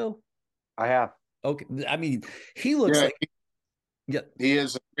this video? I have. Okay. I mean, he looks like. He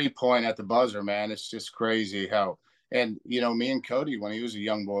is a 3-point at the buzzer, man. It's just crazy how And me and Cody, when he was a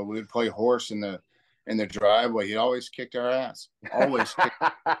young boy, we would play horse in the driveway. He always kicked our ass. Always kicked.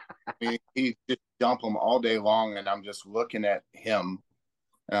 I mean, he just dump them all day long, and I'm just looking at him,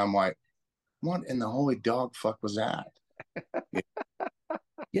 and I'm like, what in the holy dog fuck was that?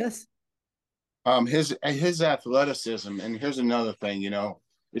 Yes. His athleticism, and here's another thing,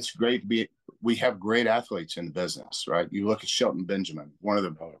 it's great we have great athletes in the business, right? You look at Shelton Benjamin, one of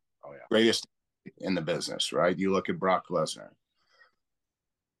the greatest in the business, right? You look at Brock Lesnar.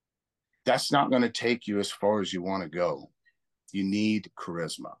 That's not going to take you as far as you want to go. You need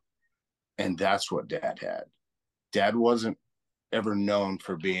charisma. And that's what Dad had. Dad wasn't ever known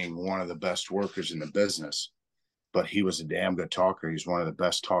for being one of the best workers in the business, but he was a damn good talker. He's one of the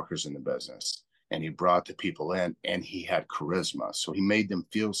best talkers in the business. And he brought the people in, and he had charisma. So he made them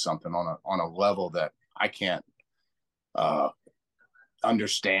feel something on a level that I can't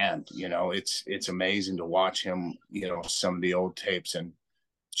understand. It's amazing to watch him, some of the old tapes, and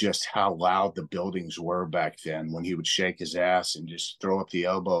just how loud the buildings were back then when he would shake his ass and just throw up the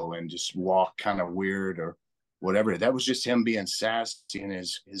elbow and just walk kind of weird or whatever. That was just him being sassy and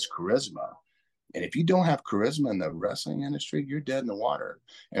his charisma. And if you don't have charisma in the wrestling industry, you're dead in the water.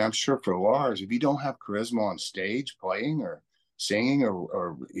 And I'm sure for Lars, if you don't have charisma on stage playing or singing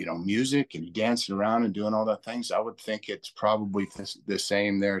or music, and you dancing around and doing all that things, I would think it's probably the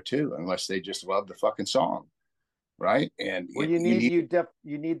same there too, unless they just love the fucking song. Right. And you need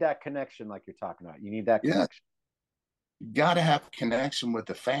that connection, like you're talking about. You need that connection. You got to have connection with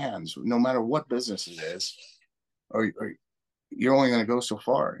the fans, no matter what business it is, or you're only going to go so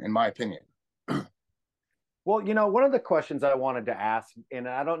far, in my opinion. Well, one of the questions I wanted to ask, and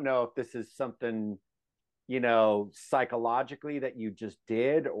I don't know if this is something, psychologically that you just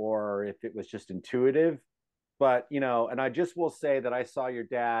did, or if it was just intuitive, but, and I just will say that I saw your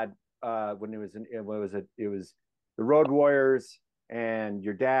dad when it was the Road Warriors and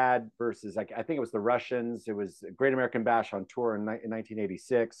your dad versus, I think it was the Russians. It was Great American Bash on tour in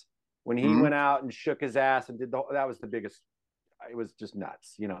 1986 when he went out and shook his ass and that was the biggest. It was just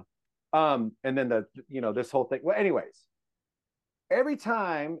nuts, and then this whole thing. Well, anyways, every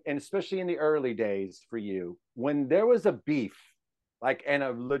time, and especially in the early days for you, when there was a beef, like, and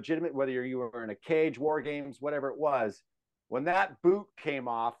a legitimate, whether you were in a cage, war games, whatever it was, when that boot came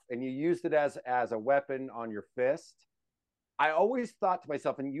off and you used it as a weapon on your fist, I always thought to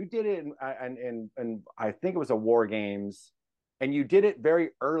myself, and you did it, and I think it was a war games, and you did it very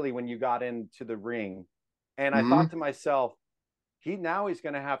early when you got into the ring, and I thought to myself, he's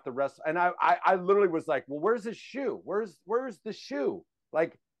going to have to wrestle. And I literally was like, well, where's his shoe? Where's the shoe?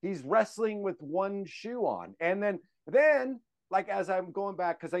 Like, he's wrestling with one shoe on. And then like, as I'm going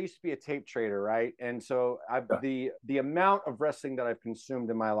back, because I used to be a tape trader, right? And so the amount of wrestling that I've consumed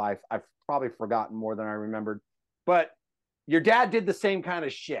in my life, I've probably forgotten more than I remembered. But your dad did the same kind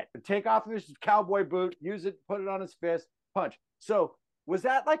of shit. Take off his cowboy boot, use it, put it on his fist, punch. So was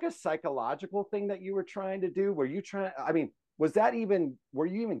that like a psychological thing that you were trying to do? Were you were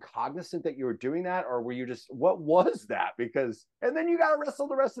you even cognizant that you were doing that? Or were you just, what was that? Because, and then you got to wrestle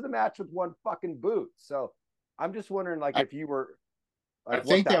the rest of the match with one fucking boot. So I'm just wondering, like, if you were, like, I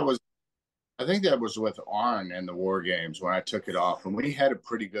think that was with Arn in the War Games when I took it off, and we had a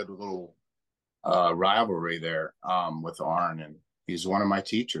pretty good little rivalry there with Arn, and he's one of my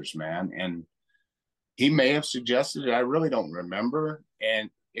teachers, man. And he may have suggested it. I really don't remember, and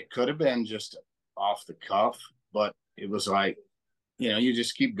it could have been just off the cuff, but it was like, you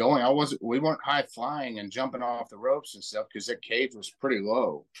just keep going. We weren't high flying and jumping off the ropes and stuff because that cage was pretty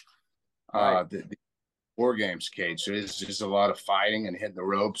low. Right. The War Games cage. So it's just a lot of fighting and hitting the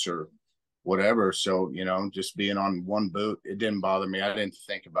ropes or whatever. So, just being on one boot, it didn't bother me. I didn't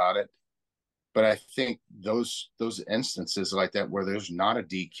think about it. But I think those instances like that where there's not a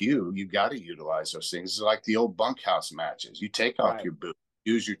DQ, you got to utilize those things. It's like the old bunkhouse matches. You take off your boot,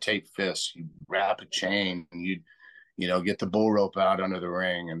 use your tape fist, you wrap a chain, and you get the bull rope out under the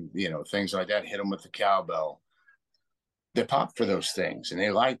ring and, things like that, hit them with the cowbell. They pop for those things and they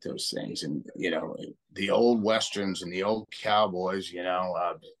like those things. And, the old Westerns and the old cowboys,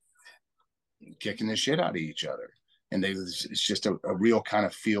 kicking the shit out of each other. And it's just a real kind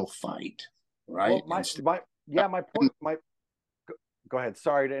of feel fight, right? Well, go ahead.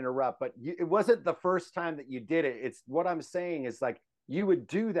 Sorry to interrupt, but it wasn't the first time that you did it. It's what I'm saying is, like, you would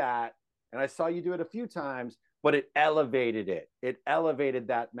do that. And I saw you do it a few times, but it elevated it. It elevated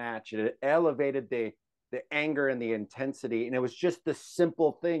that match. It elevated the anger and the intensity. And it was just the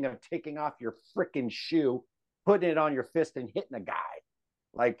simple thing of taking off your freaking shoe, putting it on your fist and hitting a guy.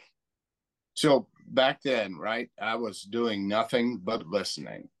 Like, so back then, right, I was doing nothing but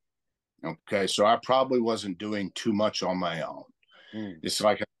listening. Okay. So I probably wasn't doing too much on my own. Just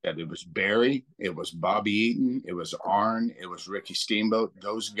like I said, it was Barry, it was Bobby Eaton, it was Arn, it was Ricky Steamboat.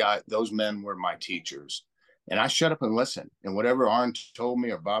 Those men were my teachers. And I shut up and listened. And whatever Arn told me,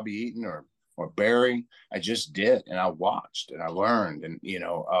 or Bobby Eaton, or Barry, I just did. And I watched and I learned. And,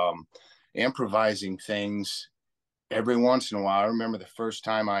 improvising things every once in a while. I remember the first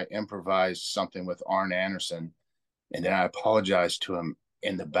time I improvised something with Arn Anderson, and then I apologized to him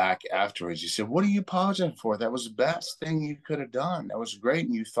in the back afterwards. He said, "What are you apologizing for? That was the best thing you could have done. That was great.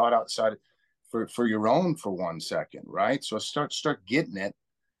 And you thought outside for your own for 1 second, right?" So start getting it.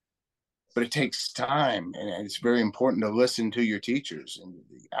 But it takes time, and it's very important to listen to your teachers. And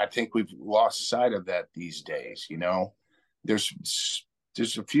I think we've lost sight of that these days.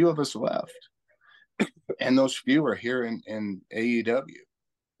 There's a few of us left, and those few are here in AEW.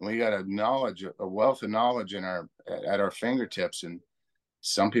 We got a wealth of knowledge at our fingertips, and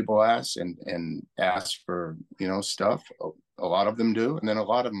some people ask and ask for stuff. A lot of them do, and then a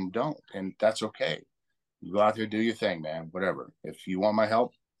lot of them don't, and that's okay. You go out there, do your thing, man. Whatever. If you want my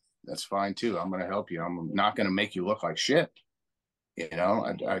help, that's fine too. I'm going to help you. I'm not going to make you look like shit.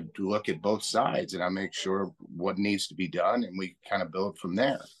 I look at both sides and I make sure what needs to be done, and we kind of build from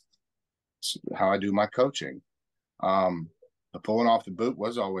there. It's how I do my coaching. The pulling off the boot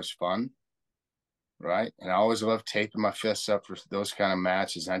was always fun, right? And I always loved taping my fists up for those kind of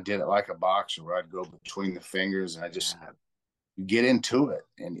matches. And I did it like a boxer, where I'd go between the fingers, and I just get into it,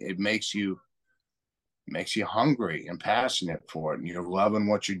 and it makes you hungry and passionate for it, and you're loving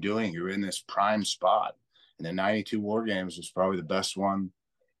what you're doing. You're in this prime spot. And the 92 War Games was probably the best one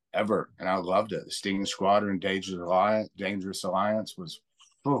ever, and I loved it. The Stinging Squadron, Dangerous Alliance was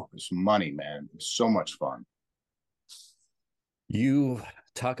money, man. It was so much fun. You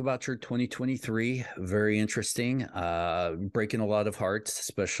talk about your 2023, very interesting, breaking a lot of hearts,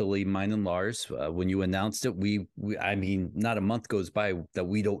 especially mine and Lars. When you announced it, I mean, not a month goes by that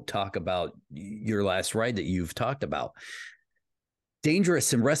we don't talk about your last ride that you've talked about.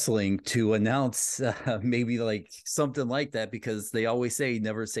 Dangerous in wrestling to announce maybe like something like that, because they always say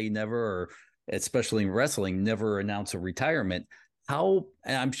never, or especially in wrestling, never announce a retirement. And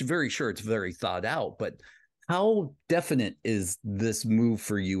I'm very sure it's very thought out, but how definite is this move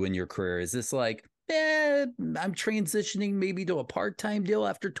for you in your career? Is this like, I'm transitioning maybe to a part-time deal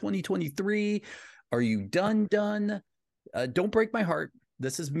after 2023? Are you done? Don't break my heart.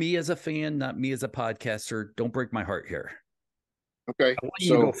 This is me as a fan, not me as a podcaster. Don't break my heart here. Okay. I want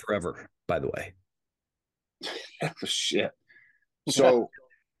you to go forever, by the way. Shit. So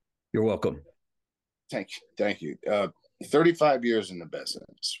you're welcome. Thank you. 35 years in the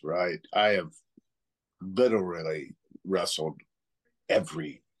business, right? I have literally wrestled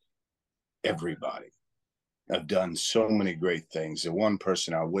everybody. I've done so many great things. The one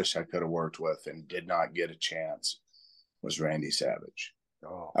person I wish I could have worked with and did not get a chance was Randy Savage.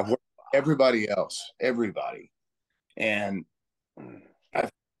 I've worked with everybody else, and I've had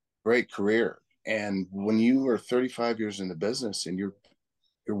a great career. And when you are 35 years in the business and you're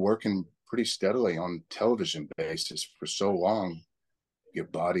working pretty steadily on television basis for so long, your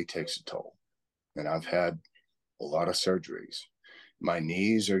body takes a toll. And I've had a lot of surgeries. My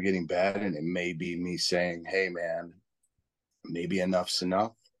knees are getting bad, and it may be me saying, "Hey, man, maybe enough's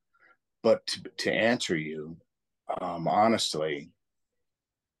enough." But to answer you, honestly,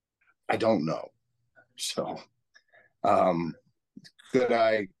 I don't know. So, could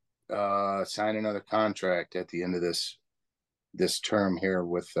I sign another contract at the end of this term here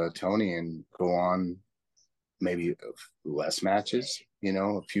with Tony and go on maybe less matches,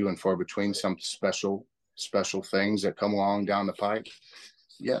 a few and far between, some special things that come along down the pipe?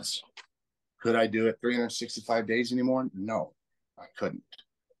 Yes. Could I do it 365 days anymore? No, I couldn't.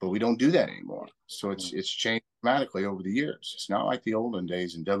 But we don't do that anymore. So it's changed dramatically over the years. It's not like the olden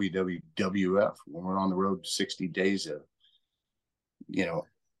days in WWF when we're on the road 60 days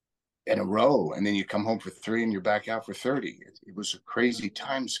in a row, and then you come home for 3 and you're back out for 30. It was a crazy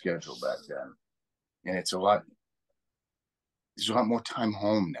time schedule back then. And there's a lot more time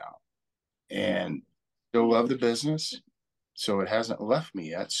home now. And still love the business. So it hasn't left me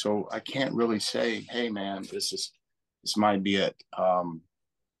yet. So I can't really say, "Hey man, this might be it."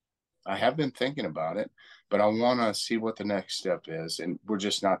 I have been thinking about it, but I want to see what the next step is. And we're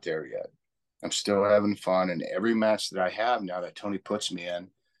just not there yet. I'm still having fun. And every match that I have now that Tony puts me in,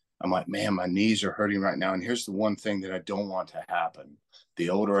 I'm like, man, my knees are hurting right now. And here's the one thing that I don't want to happen. The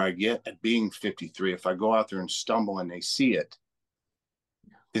older I get, at being 53, if I go out there and stumble and they see it,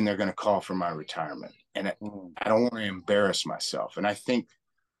 then they're going to call for my retirement. And I don't want to embarrass myself. And I think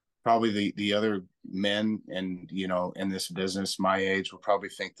probably the other men and, in this business my age will probably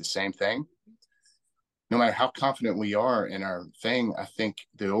think the same thing. No matter how confident we are in our thing, I think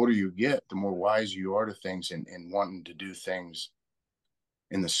the older you get, the more wise you are to things and wanting to do things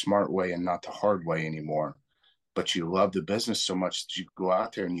in the smart way and not the hard way anymore. But you love the business so much that you go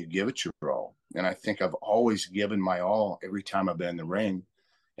out there and you give it your all. And I think I've always given my all every time I've been in the ring.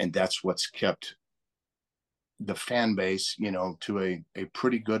 And that's what's kept the fan base, to a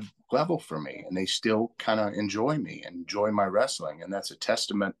pretty good level for me. And they still kind of enjoy me and enjoy my wrestling. And that's a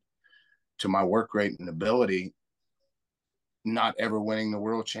testament to my work rate and ability, not ever winning the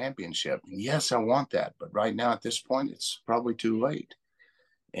world championship. And yes, I want that. But right now at this point, it's probably too late.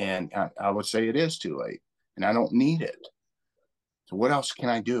 And I would say it is too late. And I don't need it. So what else can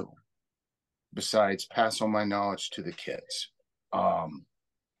I do besides pass on my knowledge to the kids?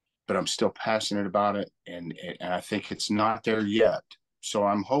 But I'm still passionate about it, and I think it's not there yet. So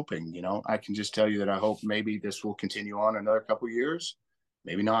I'm hoping, I can just tell you that I hope maybe this will continue on another couple of years.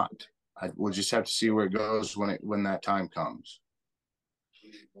 Maybe not. We'll just have to see where it goes when that time comes.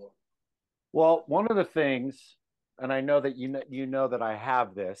 Well, one of the things, and I know that you know that I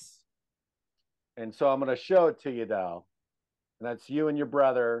have this, and so I'm going to show it to you though. And that's you and your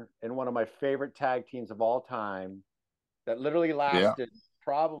brother in one of my favorite tag teams of all time that literally lasted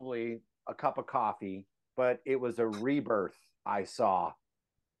probably a cup of coffee, but it was a rebirth I saw,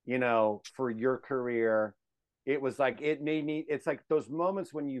 for your career. It was like, it made me, it's like those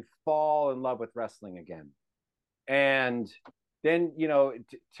moments when you fall in love with wrestling again. And then,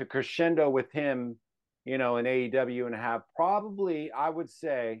 to crescendo with him, in AEW and have probably, I would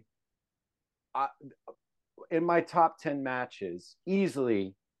say, in my top 10 matches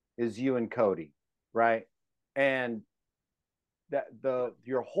easily is you and Cody, right? And that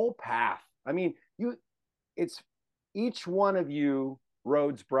your whole path. I mean, it's each one of you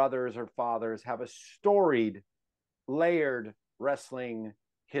Rhodes brothers or fathers have a storied, layered wrestling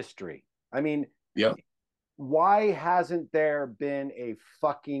history. I mean, yeah. Why hasn't there been a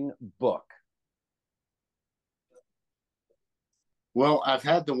fucking book? Well, I've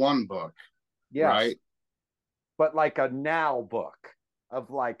had the one book, yes, right? But like a now book of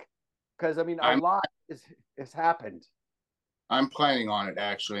like, because I mean, a lot has happened. I'm planning on it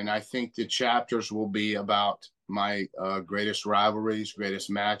actually, and I think the chapters will be about my greatest rivalries, greatest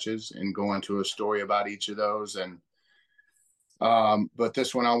matches, and go into a story about each of those. And but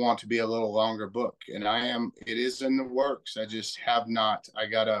this one I want to be a little longer book, and it is in the works. I just have not. I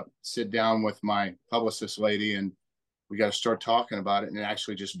gotta sit down with my publicist lady, and we got to start talking about it, and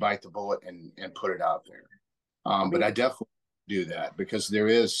actually just bite the bullet and put it out there. But I definitely do that because there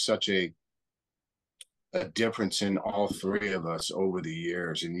is such a difference in all three of us over the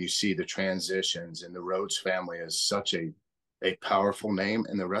years, and you see the transitions, and the Rhodes family is such a powerful name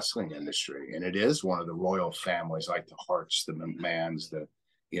in the wrestling industry, and it is one of the royal families, like the Harts, the McMahons,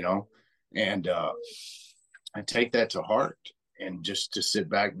 and I take that to heart. And just to sit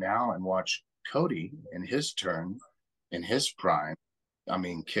back now and watch Cody in his turn, in his prime, I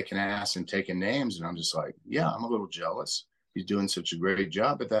mean, kicking ass and taking names, and I'm just like, yeah, I'm a little jealous. He's doing such a great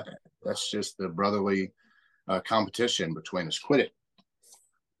job, but that's just the brotherly competition between us. Quit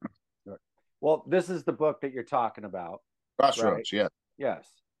it. Well, this is the book that you're talking about. Crossroads, right? Yeah. Yes.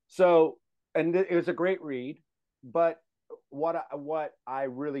 So, and it was a great read, but what I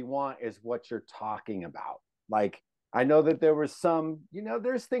really want is what you're talking about. Like, I know that there was some,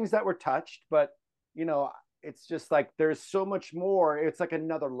 there's things that were touched, but, it's just like there's so much more. It's like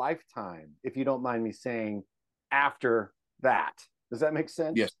another lifetime, if you don't mind me saying, after that. Does that make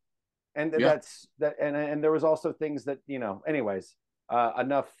sense? Yes. And that's that. And there was also things that, anyways,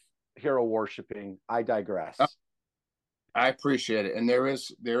 enough hero worshiping. I digress. I appreciate it. And there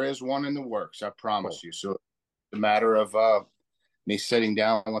is one in the works, I promise you. So it's a matter of me sitting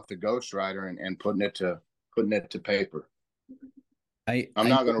down with the ghostwriter and putting it to paper. I'm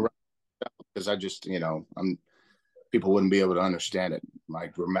not going to write it down because I just, people wouldn't be able to understand it. My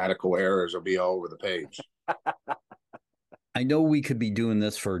grammatical errors will be all over the page. I know we could be doing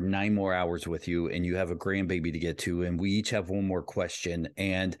this for 9 more hours with you, and you have a grandbaby to get to, and we each have one more question.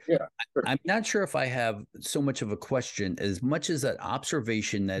 And yeah, sure. I'm not sure if I have so much of a question as much as an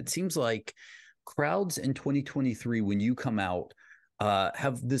observation that seems like crowds in 2023, when you come out,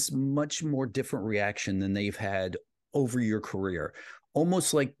 have this much more different reaction than they've had over your career.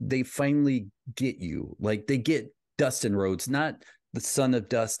 Almost like they finally get you, like they get Dustin Rhodes, not the son of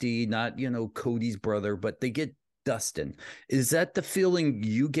Dusty, not, Cody's brother, but they get Dustin. Is that the feeling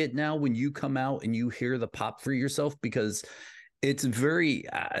you get now when you come out and you hear the pop for yourself? Because It's very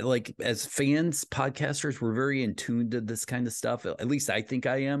like as fans, podcasters, we're very in tune to this kind of stuff. At least I think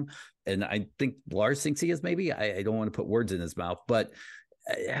I am. And I think Lars thinks he is maybe. I don't want to put words in his mouth, but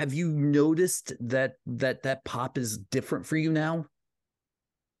have you noticed that pop is different for you now?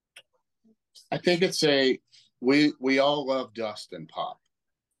 I think it's we all love Dustin pop,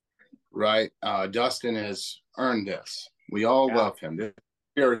 right? Dustin has earned this. We all love him.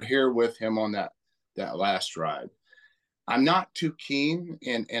 We're here with him on that last ride. I'm not too keen,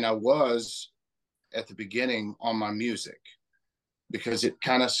 and I was at the beginning on my music because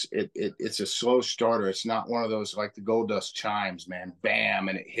it's a slow starter. It's not one of those like the Gold Dust chimes, man, bam,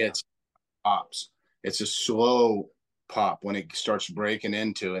 and it hits pops. It's a slow pop when it starts breaking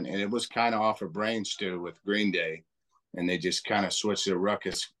into, and it was kind of off of Brain Stew with Green Day, and they just kind of switched the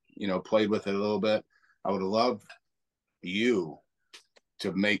ruckus, played with it a little bit. I would love you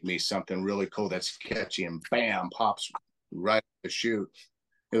to make me something really cool that's catchy and bam, pops right at the shoot.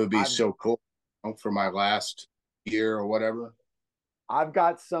 It would be so cool for my last year or whatever. I've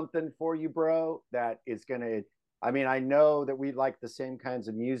got something for you, bro, that is going to, I mean, I know that we like the same kinds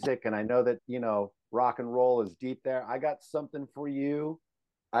of music, and I know that, rock and roll is deep there. I got something for you.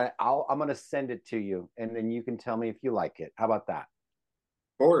 I'm going to send it to you, and then you can tell me if you like it. How about that?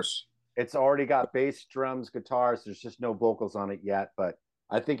 Of course. It's already got bass, drums, guitars. There's just no vocals on it yet, but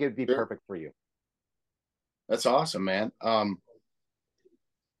I think it'd be perfect for you. That's awesome, man. The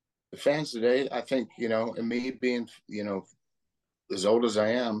fans today, I think, and me being, as old as I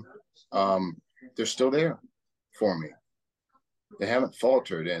am, they're still there for me. They haven't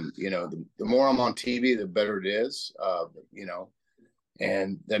faltered. And, the more I'm on TV, the better it is,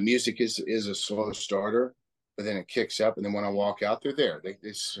 and that music is a slow starter, but then it kicks up. And then when I walk out, they're there.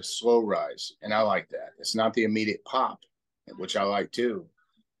 It's a slow rise. And I like that. It's not the immediate pop, which I like too.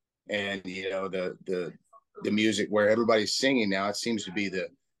 And, the music where everybody's singing now, it seems to be the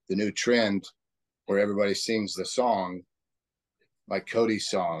new trend where everybody sings the song, like Cody's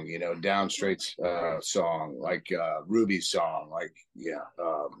song, Down Straight's song, like Ruby's song, like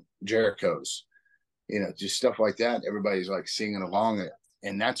Jericho's, just stuff like that. Everybody's like singing along it,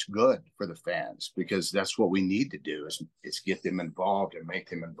 and that's good for the fans because that's what we need to do is get them involved and make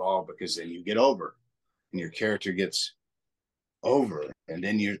them involved, because then you get over and your character gets over, and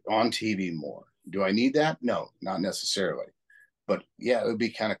then you're on TV more. Do I need that? No, not necessarily. But yeah, it would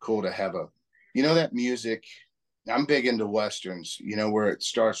be kind of cool to have that music. I'm big into Westerns, where it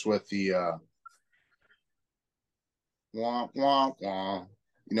starts with the wah, wah, wah.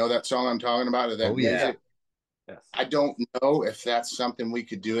 That song I'm talking about? Or that music? Yeah. Yes. I don't know if that's something we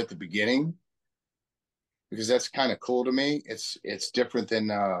could do at the beginning, because that's kind of cool to me. It's different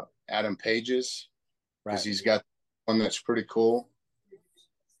than Adam Page's, because he's got one that's pretty cool.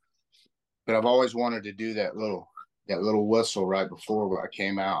 But I've always wanted to do that little whistle right before I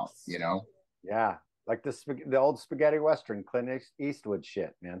came out, Yeah, like the old spaghetti western, Clint Eastwood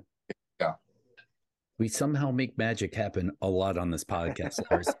shit, man. Yeah. We somehow make magic happen a lot on this podcast,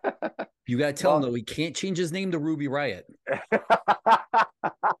 Lars. You got to tell him that we can't change his name to Ruby Riot.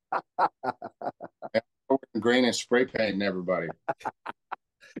 Green and spray painting everybody.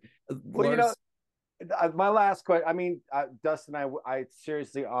 Well, Lars, my last question. I mean, Dustin, I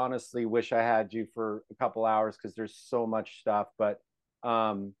seriously, honestly wish I had you for a couple hours because there's so much stuff. But,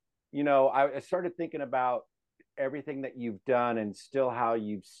 I started thinking about everything that you've done and still how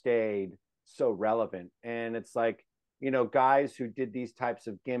you've stayed so relevant. And it's like, guys who did these types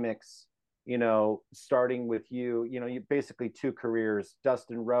of gimmicks, starting with you basically two careers,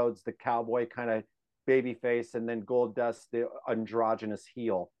 Dustin Rhodes, the cowboy kind of baby face, and then Gold Dust, the androgynous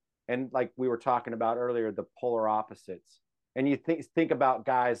heel. And like we were talking about earlier, the polar opposites. And you think about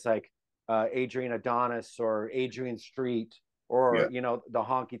guys like Adrian Adonis or Adrian Street, or the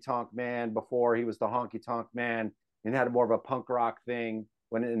Honky Tonk Man before he was the Honky Tonk Man and had more of a punk rock thing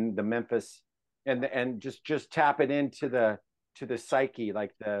when in the Memphis, and just tap it into the psyche,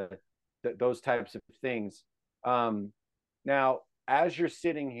 like those types of things. Now, as you're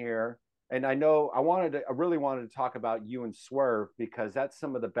sitting here, and I really wanted to talk about you and Swerve, because that's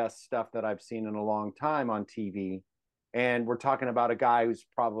some of the best stuff that I've seen in a long time on TV. And we're talking about a guy who's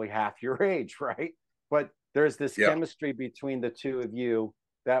probably half your age, right? But there's this chemistry between the two of you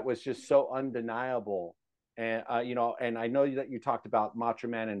that was just so undeniable. And, and I know that you talked about Macho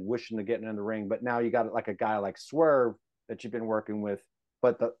Man and wishing to get in the ring, but now you got like a guy like Swerve that you've been working with.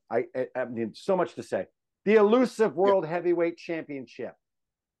 But I mean, so much to say. The elusive World Heavyweight Championship.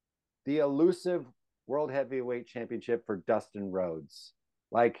 The elusive World Heavyweight Championship for Dustin Rhodes.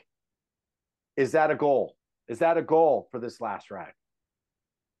 Like, is that a goal? Is that a goal for this last ride?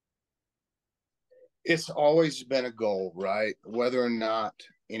 It's always been a goal, right? Whether or not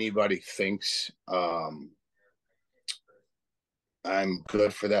anybody thinks I'm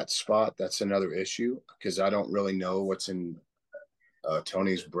good for that spot, that's another issue, because I don't really know what's in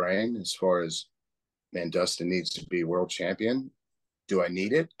Tony's brain as far as, man, Dustin needs to be world champion. Do I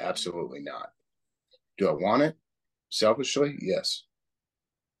need it? Absolutely not. Do I want it? Selfishly, yes.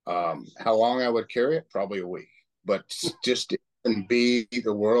 How long I would carry it? Probably a week. But just and be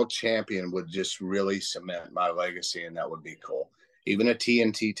the world champion would just really cement my legacy, and that would be cool. Even a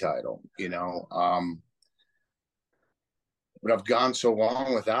TNT title, you know. But I've gone so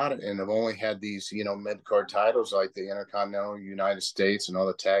long without it, and I've only had these, you know, mid-card titles like the Intercontinental United States and all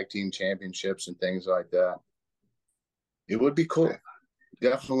the tag team championships and things like that. It would be cool,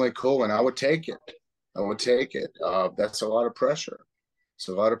 definitely cool, and I would take it. I would take it. That's a lot of pressure. It's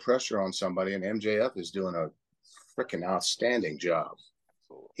a lot of pressure on somebody, and MJF is doing a freaking outstanding job.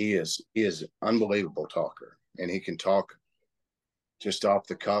 He is an unbelievable talker, and he can talk just off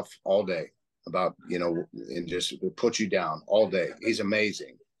the cuff all day about, you know, and just put you down all day. He's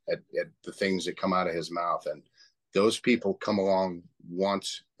amazing at the things that come out of his mouth, and those people come along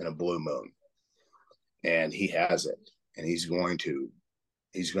once in a blue moon, and he has it, and he's going to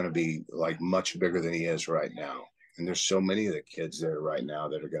be like much bigger than he is right now. And there's so many of the kids there right now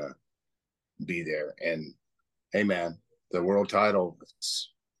that are going to be there. And hey, man, the world title,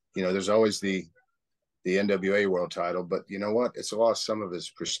 you know, there's always the NWA world title, but you know what? It's lost some of its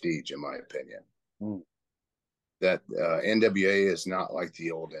prestige, in my opinion. That NWA is not like the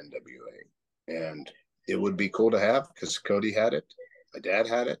old NWA. And it would be cool to have, because Cody had it, my dad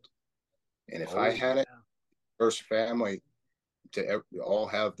had it. And if I had it, first family to all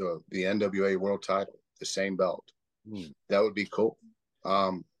have the NWA world title, the same belt. That would be cool.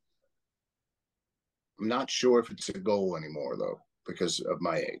 I'm not sure if it's a goal anymore, though, because of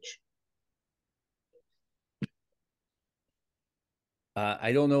my age.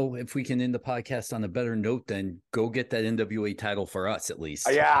 I don't know if we can end the podcast on a better note than go get that NWA title for us, at least.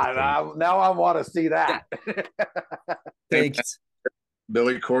 Yeah, now I want to see that. Thanks.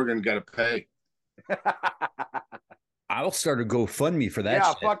 Billy Corgan got to pay. I'll start a GoFundMe for that. Yeah,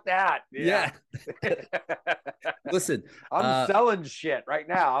 shit. Fuck that. Yeah. Listen, I'm selling shit right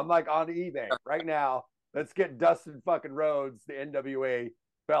now. I'm like on eBay right now. Let's get Dustin fucking Rhodes the NWA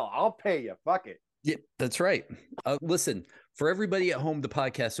belt. I'll pay you. Fuck it. Yeah, that's right. Listen, for everybody at home, the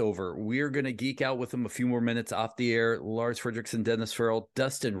podcast's over. We're going to geek out with them a few more minutes off the air. Lars, Frederiksen, Dennis Farrell,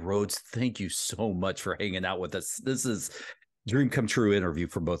 Dustin Rhodes, thank you so much for hanging out with us. This is dream come true interview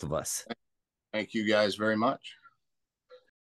for both of us. Thank you guys very much.